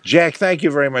 Jack, thank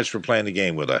you very much for playing the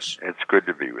game with us. It's good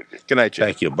to be with you. Good night, Jack.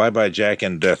 Thank you. Bye-bye, Jack.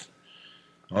 And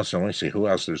also, let me see. Who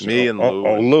else is Me and Lou.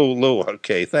 Oh, Lou.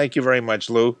 Okay. Thank you very much,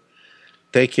 Lou.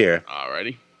 Take care.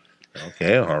 Alrighty.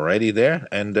 Okay. All righty there.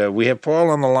 And we have Paul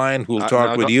on the line who'll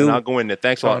talk with you. And I'll go in there.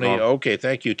 Thanks a lot, Tony. Norm. Okay.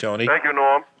 Thank you, Tony. Thank you,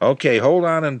 Norm. Okay. Hold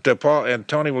on. And Paul and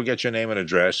Tony will get your name and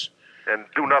address. And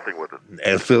do nothing with it.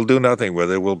 And we'll do nothing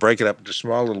with it. We'll break it up into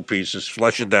small little pieces,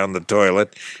 flush it down the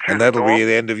toilet, and that'll be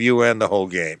the end of you and the whole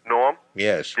game. Norm,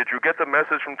 Yes. did you get the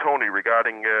message from Tony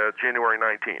regarding January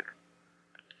 19th?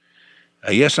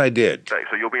 Yes, I did. Okay,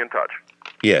 so you'll be in touch,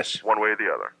 Yes. one way or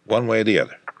the other. One way or the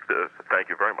other. Thank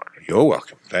you very much. You're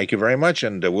welcome. Thank you very much,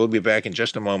 and we'll be back in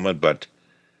just a moment, but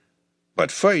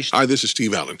first... Hi, this is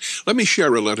Steve Allen. Let me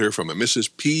share a letter from a Mrs.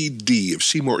 P.D. of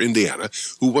Seymour, Indiana,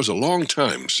 who was a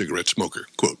long-time cigarette smoker.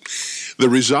 Quote, "The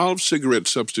Resolve cigarette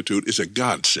substitute is a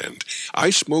godsend.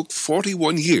 I smoked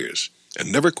 41 years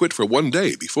and never quit for one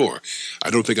day before.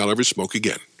 I don't think I'll ever smoke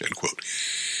again." End quote.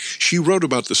 She wrote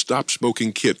about the stop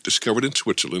smoking kit discovered in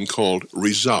Switzerland called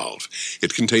Resolve.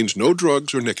 It contains no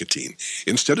drugs or nicotine.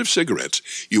 Instead of cigarettes,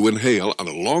 you inhale on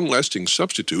a long-lasting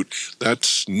substitute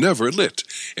that's never lit.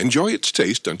 Enjoy its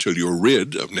taste until you're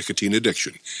rid of nicotine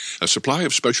addiction. A supply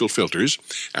of special filters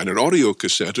and an audio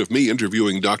cassette of me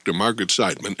interviewing Dr. Margaret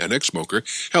Seidman, an ex-smoker,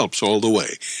 helps all the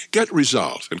way. Get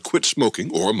Resolve and quit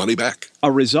smoking or money back.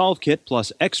 A Resolve kit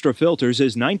plus extra filters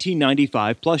is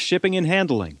 $19.95 plus shipping and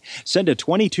handling. Send a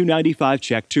 $22.95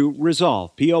 check to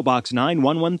Resolve, P.O. Box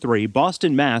 9113,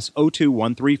 Boston, Mass.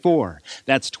 02134.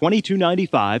 That's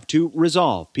 $22.95 to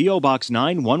Resolve, P.O. Box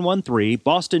 9113,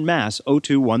 Boston, Mass.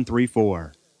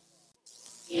 02134.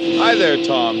 Hi there,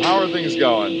 Tom. How are things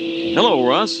going? Hello,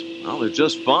 Russ. Well, they're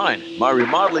just fine. My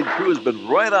remodeling crew has been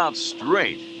right out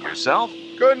straight. Yourself?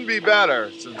 Couldn't be better,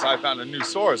 since I found a new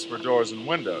source for doors and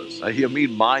windows. You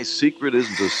mean my secret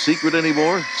isn't a secret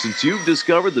anymore? Since you've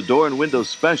discovered the door and window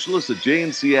specialist at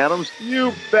J&C Adams?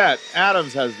 You bet.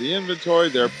 Adams has the inventory,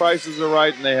 their prices are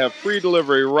right, and they have free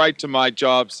delivery right to my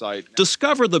job site.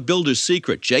 Discover the builder's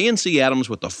secret. J&C Adams,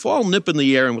 with the fall nip in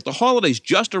the air and with the holidays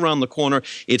just around the corner,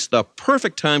 it's the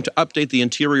perfect time to update the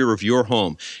interior of your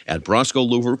home. At Brosco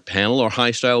Louver, panel or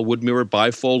high-style wood mirror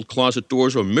bifold closet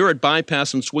doors or mirrored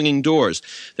bypass and swinging doors.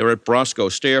 They're at Brosco,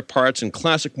 stair parts, and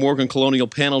classic Morgan Colonial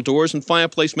panel doors and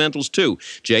fireplace mantles, too.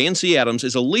 J&C Adams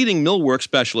is a leading millwork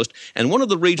specialist and one of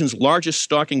the region's largest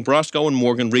stocking Brosco and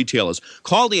Morgan retailers.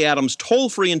 Call the Adams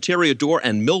toll-free interior door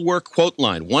and millwork quote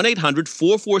line,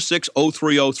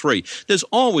 1-800-446-0303. There's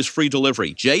always free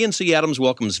delivery. J&C Adams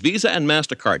welcomes Visa and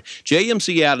MasterCard.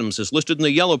 J&C Adams is listed in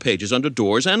the yellow pages under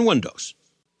doors and windows.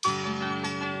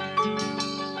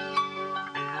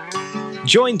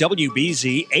 Join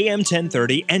WBZ AM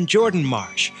 1030 and Jordan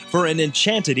Marsh for an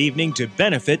enchanted evening to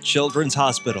benefit Children's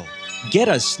Hospital. Get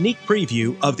a sneak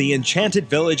preview of the Enchanted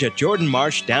Village at Jordan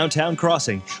Marsh Downtown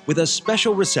Crossing with a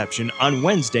special reception on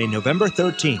Wednesday, November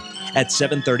 13th at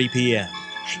 7:30 p.m.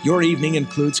 Your evening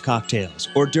includes cocktails,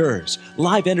 hors d'oeuvres,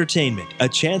 live entertainment, a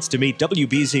chance to meet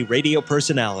WBZ radio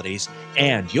personalities,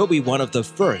 and you'll be one of the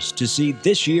first to see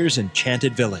this year's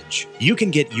Enchanted Village. You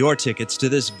can get your tickets to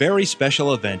this very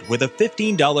special event with a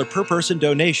 $15 per person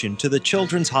donation to the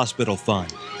Children's Hospital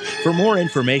Fund. For more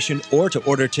information or to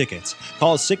order tickets,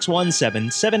 call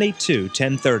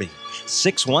 617-782-1030.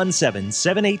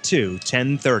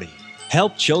 617-782-1030.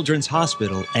 Help Children's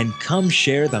Hospital and come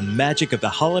share the magic of the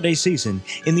holiday season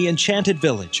in the Enchanted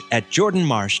Village at Jordan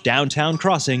Marsh Downtown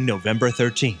Crossing, November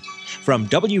 13th. From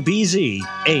WBZ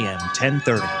AM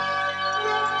 1030.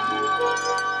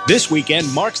 This weekend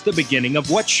marks the beginning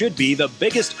of what should be the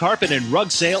biggest carpet and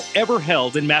rug sale ever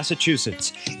held in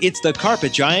Massachusetts. It's the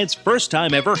Carpet Giants' first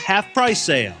time ever half-price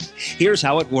sale. Here's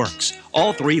how it works.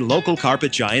 All three local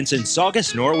carpet giants in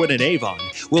Saugus, Norwood, and Avon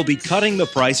will be cutting the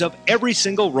price of every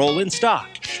single roll in stock.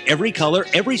 Every color,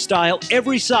 every style,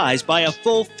 every size by a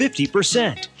full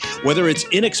 50%. Whether it's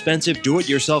inexpensive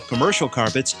do-it-yourself commercial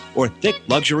carpets or thick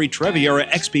luxury Treviera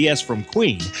XPS from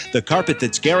Queen, the carpet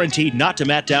that's guaranteed not to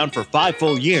mat down for 5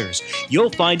 full years,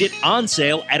 you'll find it on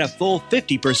sale at a full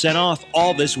 50% off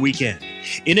all this weekend.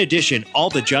 In addition, all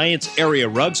the Giants area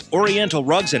rugs, Oriental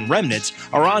rugs, and remnants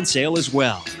are on sale as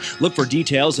well. Look for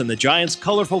details in the Giants'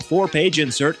 colorful 4-page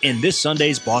insert in this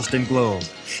Sunday's Boston Globe.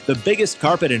 The biggest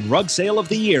carpet and rug sale of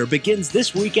the year begins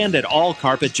this weekend at all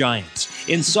Carpet Giants.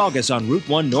 In Saugus on Route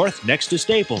 1 North next to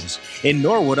Staples. In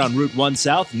Norwood on Route 1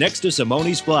 South next to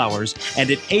Simone's Flowers. And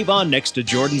in Avon next to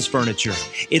Jordan's Furniture.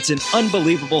 It's an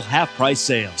unbelievable half-price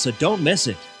sale, so don't miss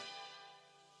it.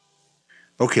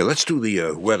 Okay, let's do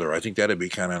the weather. I think that'd be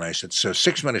kind of nice. It's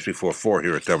 6 minutes before 4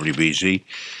 here at WBZ.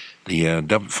 The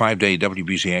 5-day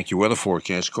WBZ AccuWeather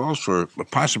forecast calls for a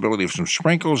possibility of some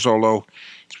sprinkles, although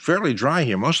it's fairly dry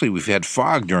here. Mostly we've had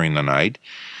fog during the night.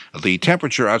 The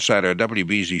temperature outside our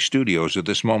WBZ studios at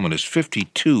this moment is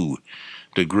 52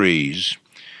 degrees.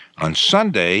 On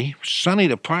Sunday, sunny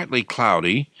to partly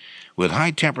cloudy with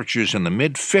high temperatures in the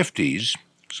mid-50s.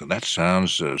 So that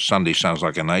sounds, Sunday sounds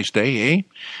like a nice day,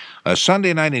 eh?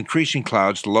 Sunday night, increasing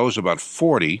clouds, the lows about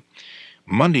 40.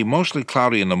 Monday, mostly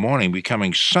cloudy in the morning,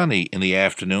 becoming sunny in the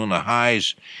afternoon, the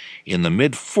highs in the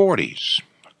mid-40s.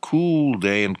 Cool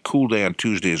day on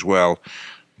Tuesday as well,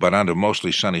 but under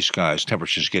mostly sunny skies.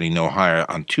 Temperatures getting no higher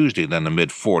on Tuesday than the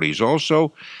mid-40s.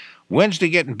 Also, Wednesday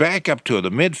getting back up to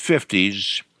the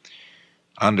mid-50s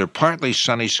under partly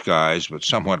sunny skies, but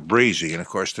somewhat breezy. And, of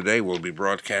course, today we'll be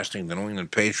broadcasting the New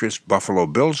England Patriots Buffalo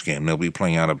Bills game. They'll be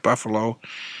playing out of Buffalo.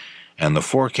 And the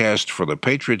forecast for the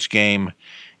Patriots game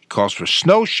calls for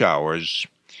snow showers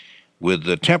with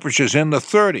the temperatures in the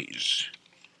 30s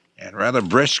and rather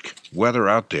brisk weather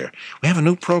out there. We have a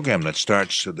new program that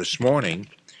starts this morning,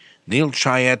 Neil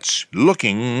Chayette's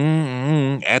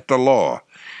Looking at the Law.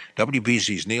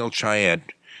 WBZ's Neil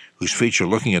Chayette, whose feature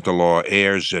Looking at the Law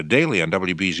airs daily on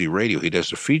WBZ Radio. He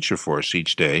does a feature for us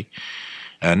each day.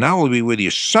 And now we'll be with you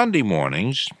Sunday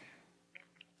mornings,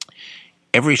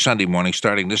 every Sunday morning,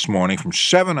 starting this morning from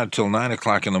 7 until 9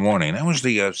 o'clock in the morning. That was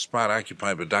the spot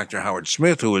occupied by Dr. Howard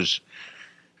Smith, who has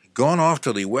gone off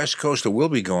to the West Coast, or will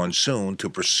be going soon, to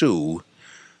pursue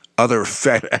other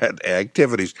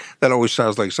activities. That always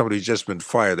sounds like somebody's just been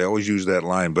fired. They always use that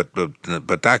line.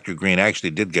 But Dr. Green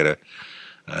actually did get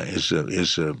has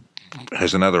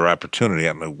another opportunity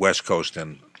out on the West Coast,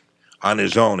 and on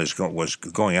his own was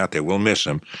going out there. We'll miss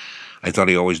him. I thought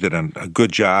he always did a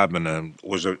good job and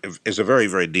is a very,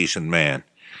 very decent man.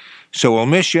 So we'll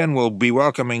miss you, and we'll be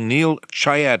welcoming Neil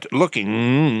Chayat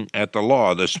looking at the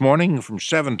law this morning from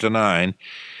 7 to 9.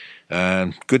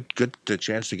 Good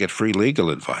chance to get free legal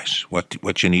advice.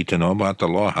 What you need to know about the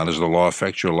law. How does the law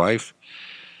affect your life?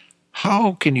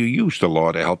 How can you use the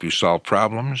law to help you solve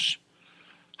problems?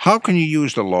 How can you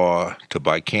use the law to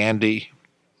buy candy?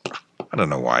 I don't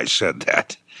know why I said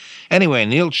that. Anyway,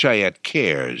 Neil Chayat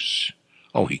cares.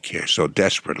 Oh, he cares so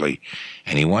desperately,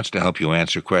 and he wants to help you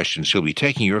answer questions. He'll be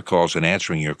taking your calls and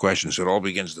answering your questions. It all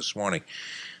begins this morning.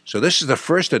 So this is the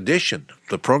first edition.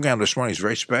 The program this morning is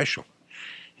very special.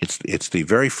 It's the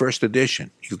very first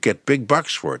edition. You get big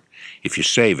bucks for it if you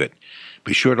save it.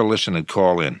 Be sure to listen and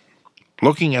call in.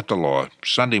 Looking at the Law,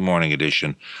 Sunday morning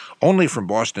edition, only from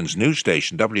Boston's news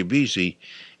station, WBZ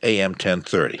AM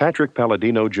 1030. Patrick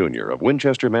Palladino Jr. of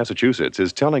Winchester, Massachusetts,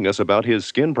 is telling us about his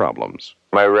skin problems.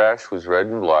 My rash was red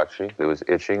and blotchy. It was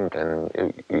itching, and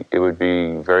it would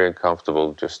be very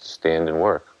uncomfortable just to stand and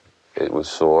work. It was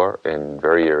sore and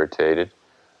very irritated.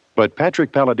 But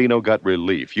Patrick Palladino got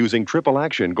relief using Triple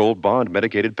Action Gold Bond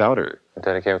medicated powder. And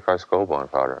then I came across Gold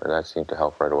Bond powder, and that seemed to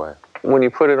help right away. When you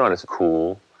put it on, it's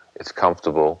cool, it's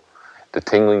comfortable. The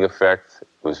tingling effect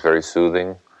was very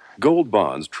soothing. Gold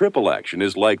Bond's Triple Action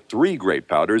is like 3 great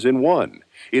powders in one.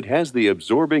 It has the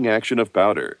absorbing action of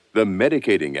powder, the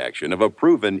medicating action of a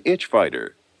proven itch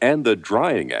fighter, and the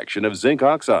drying action of zinc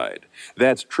oxide.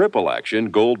 That's Triple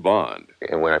Action Gold Bond.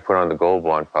 And when I put on the Gold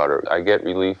Bond powder, I get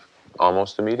relief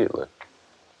almost immediately.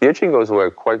 The itching goes away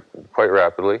quite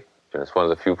rapidly, and it's one of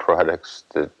the few products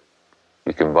that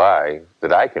you can buy,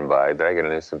 that I can buy, that I get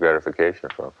an instant gratification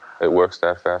from. It works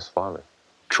that fast for me.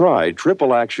 Try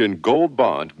Triple Action Gold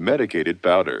Bond medicated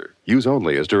powder. Use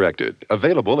only as directed.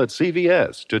 Available at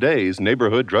CVS, today's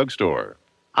neighborhood drugstore.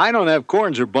 I don't have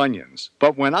corns or bunions,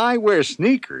 but when I wear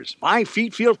sneakers, my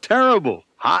feet feel terrible.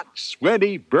 Hot,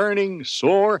 sweaty, burning,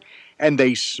 sore, and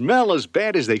they smell as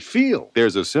bad as they feel.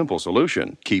 There's a simple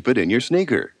solution. Keep it in your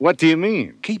sneaker. What do you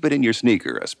mean? Keep it in your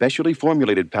sneaker, a specially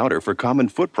formulated powder for common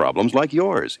foot problems like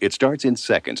yours. It starts in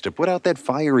seconds to put out that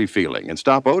fiery feeling and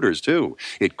stop odors, too.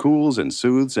 It cools and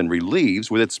soothes and relieves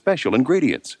with its special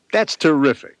ingredients. That's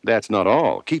terrific. That's not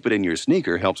all. Keep it in your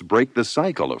sneaker helps break the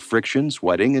cycle of friction,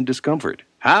 sweating, and discomfort.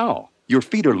 How? Your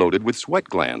feet are loaded with sweat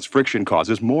glands. Friction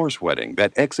causes more sweating.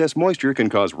 That excess moisture can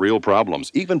cause real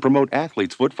problems, even promote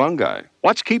athlete's foot fungi.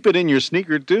 What's Keep It in Your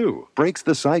Sneaker do? Breaks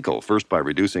the cycle, first by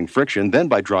reducing friction, then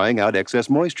by drying out excess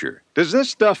moisture. Does this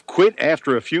stuff quit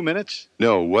after a few minutes?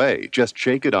 No way. Just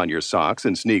shake it on your socks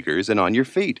and sneakers and on your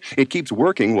feet. It keeps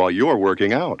working while you're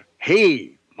working out.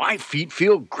 Hey, my feet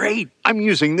feel great. I'm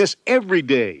using this every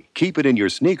day. Keep it in your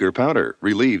sneaker powder.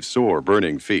 Relieves sore,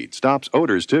 burning feet. Stops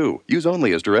odors, too. Use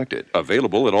only as directed.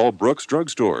 Available at all Brooks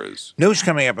drugstores. News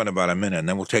coming up in about a minute, and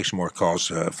then we'll take some more calls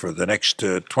for the next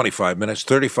 25 minutes,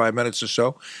 35 minutes or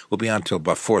so. We'll be on until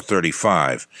about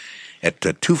 4:35 at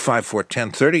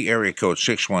 254-1030, area code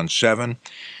 617.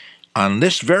 On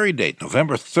this very date,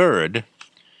 November 3rd,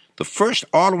 the first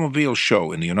automobile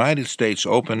show in the United States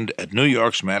opened at New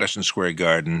York's Madison Square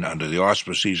Garden under the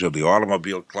auspices of the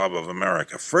Automobile Club of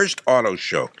America. First auto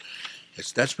show.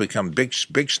 That's become big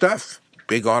stuff.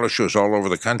 Big auto shows all over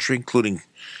the country, including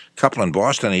a couple in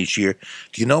Boston each year.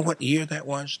 Do you know what year that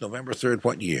was? November 3rd,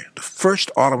 what year? The first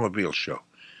automobile show.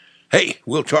 Hey,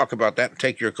 we'll talk about that and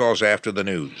take your calls after the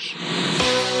news.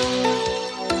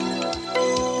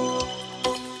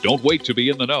 Don't wait to be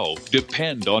in the know.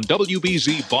 Depend on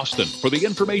WBZ Boston for the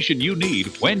information you need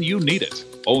when you need it.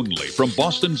 Only from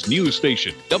Boston's news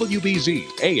station,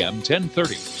 WBZ AM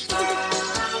 1030.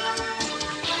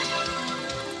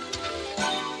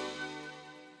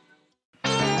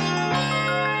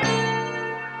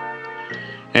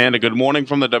 And a good morning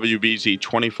from the WBZ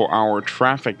 24-hour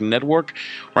traffic network.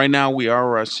 Right now we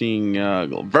are seeing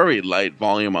very light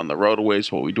volume on the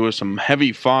roadways. What we do is some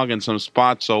heavy fog in some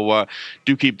spots, so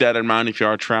do keep that in mind if you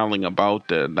are traveling about.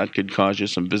 That could cause you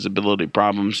some visibility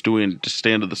problems. To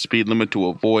stay under the speed limit to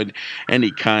avoid any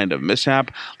kind of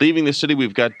mishap. Leaving the city,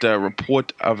 we've got a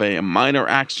report of a minor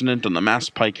accident on the Mass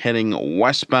Pike heading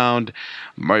westbound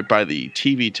right by the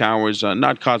TV towers,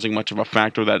 not causing much of a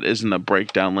factor. That isn't a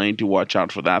breakdown lane. Do watch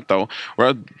out for that, though.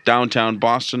 We're downtown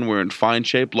Boston. We're in fine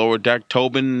shape. Lower Deck,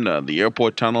 Tobin, the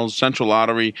airport tunnels, Central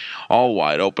Artery, all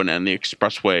wide open, and the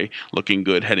expressway looking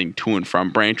good heading to and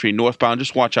from Braintree. Northbound,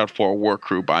 just watch out for a work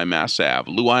crew by Mass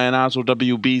Ave. Lou Ionazzo,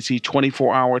 WBZ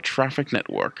 24-hour traffic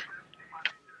network.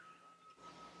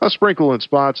 A sprinkle in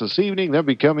spots this evening, then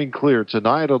becoming clear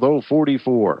tonight, a low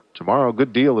 44. Tomorrow, a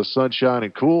good deal of sunshine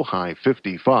and cool, high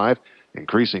 55.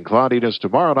 Increasing cloudiness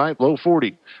tomorrow night, low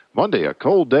 40. Monday, a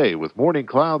cold day with morning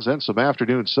clouds and some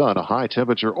afternoon sun, a high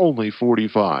temperature only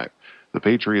 45. The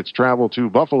Patriots travel to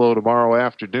Buffalo tomorrow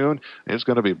afternoon. It's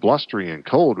going to be blustery and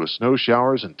cold with snow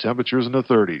showers and temperatures in the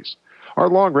 30s. Our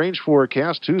long-range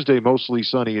forecast, Tuesday mostly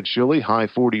sunny and chilly, high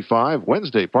 45.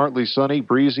 Wednesday partly sunny,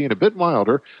 breezy, and a bit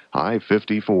milder, high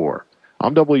 54.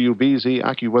 I'm WBZ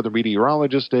AccuWeather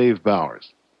meteorologist Dave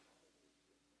Bowers.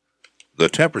 The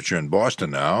temperature in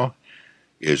Boston now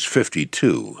is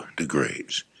 52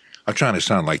 degrees. I'm trying to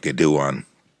sound like they do on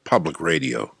public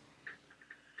radio.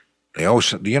 They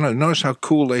always, notice how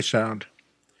cool they sound?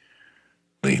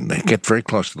 They get very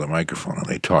close to the microphone and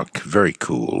they talk very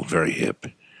cool, very hip.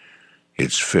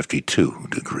 It's 52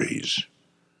 degrees.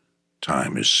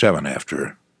 Time is 7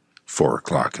 after 4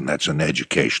 o'clock, and that's an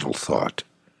educational thought.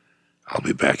 I'll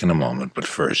be back in a moment, but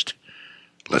first,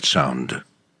 let's sound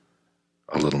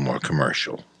a little more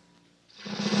commercial.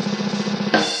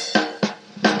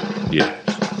 Yes.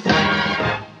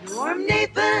 Norm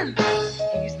Nathan,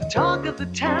 he's the talk of the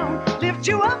town. Lift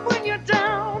you up when you're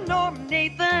down. Norm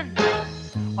Nathan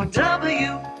on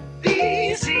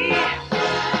WBZ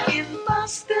in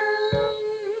Boston.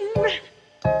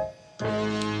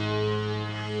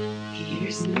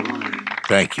 Here's Norm.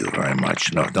 Thank you very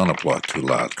much. No, don't applaud too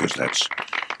loud, because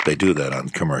they do that on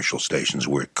commercial stations.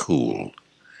 We're cool.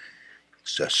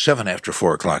 It's 7 after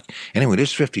 4 o'clock. Anyway, it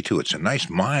is 52. It's a nice,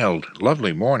 mild,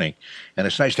 lovely morning, and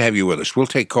it's nice to have you with us. We'll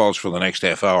take calls for the next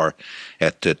half hour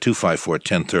at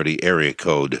 254-1030. Area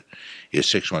code is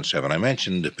 617. I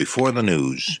mentioned before the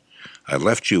news, I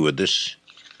left you with this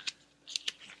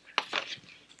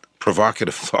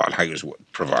provocative thought. I guess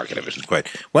provocative isn't quite.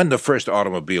 When the first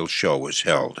automobile show was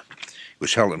held, it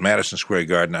was held at Madison Square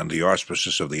Garden under the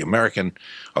auspices of the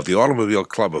Automobile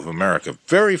Club of America,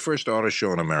 very first auto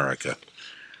show in America.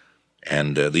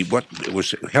 And it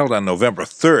was held on November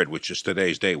 3rd, which is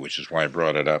today's date, which is why I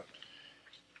brought it up.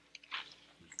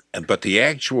 But the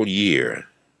actual year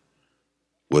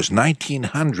was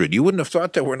 1900. You wouldn't have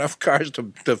thought there were enough cars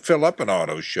to fill up an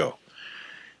auto show.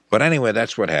 But anyway,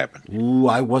 that's what happened. Ooh,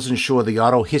 I wasn't sure the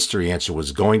auto history answer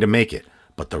was going to make it,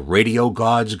 but the radio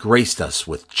gods graced us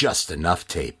with just enough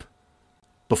tape.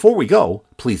 Before we go,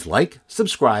 please like,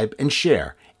 subscribe, and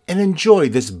share, and enjoy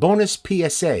this bonus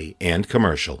PSA and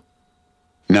commercial.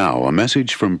 Now, a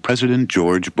message from President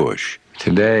George Bush.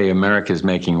 Today, America is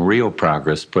making real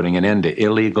progress putting an end to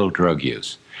illegal drug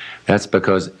use. That's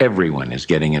because everyone is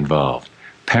getting involved.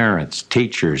 Parents,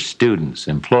 teachers, students,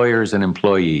 employers, and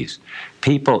employees.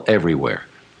 People everywhere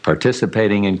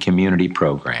participating in community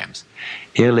programs.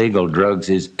 Illegal drugs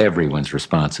is everyone's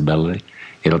responsibility.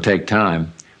 It'll take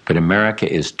time, but America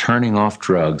is turning off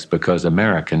drugs because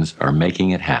Americans are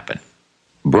making it happen.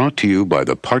 Brought to you by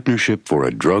the Partnership for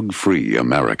a Drug-Free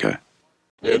America.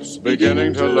 It's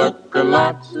beginning to look a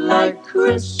lot like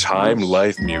Christmas. Time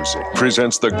Life Music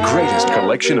presents the greatest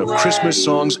collection of Christmas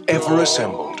songs ever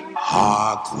assembled.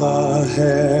 Hark the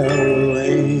herald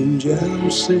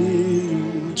angels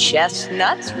sing.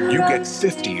 Chestnuts. You get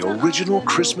 50 original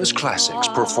Christmas classics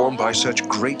performed by such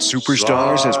great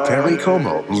superstars as Perry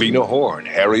Como, Lena Horne,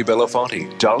 Harry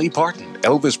Belafonte, Dolly Parton,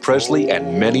 Elvis Presley,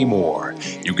 and many more.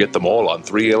 You get them all on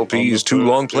 3 LPs, 2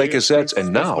 long play cassettes,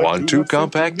 and now on 2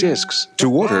 compact discs.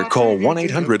 To order, call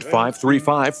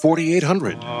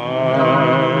 1-800-535-4800.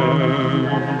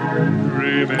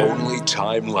 Only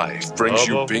Time Life brings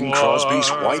you Bing Crosby's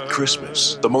White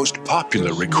Christmas, the most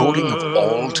popular recording of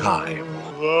all time.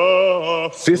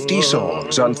 50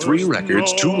 songs on 3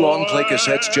 records, 2 long play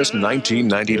cassettes, just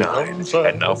 $19.99.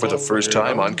 And now for the first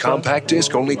time on compact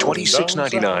disc, only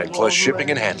 $26.99 plus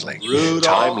shipping and handling.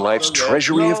 Time Life's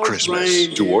Treasury of Christmas.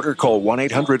 To order, call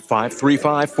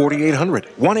 1-800-535-4800.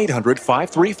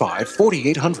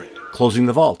 1-800-535-4800. Closing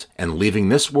the vault and leaving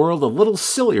this world a little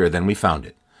sillier than we found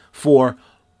it. For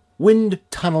Wind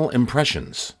Tunnel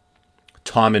Impressions,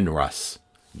 Tom and Russ,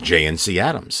 J&C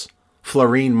Adams,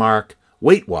 Florine Mark,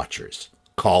 Weight Watchers,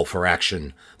 Call for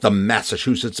Action, the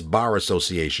Massachusetts Bar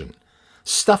Association,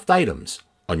 Stuffed Items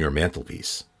on your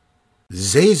mantelpiece,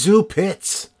 Zazu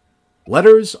Pitts,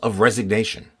 Letters of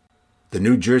Resignation, the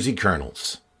New Jersey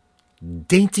Colonels,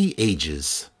 Dainty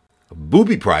Ages,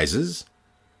 Booby Prizes,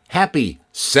 Happy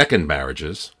Second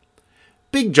Marriages,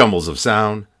 Big Jumbles of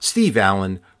Sound, Steve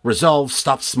Allen, Resolve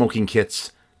Stop Smoking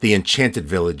Kits, The Enchanted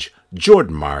Village,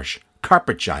 Jordan Marsh,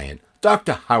 Carpet Giant,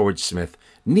 Dr. Howard Smith,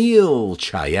 Neil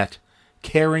Chayette,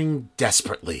 Caring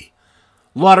Desperately,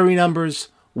 Lottery Numbers,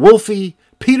 Wolfie,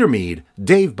 Peter Mead,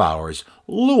 Dave Bowers,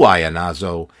 Lou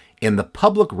Iannazzo, and the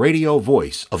public radio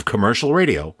voice of commercial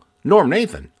radio, Norm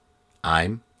Nathan.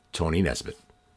 I'm Tony Nesbitt.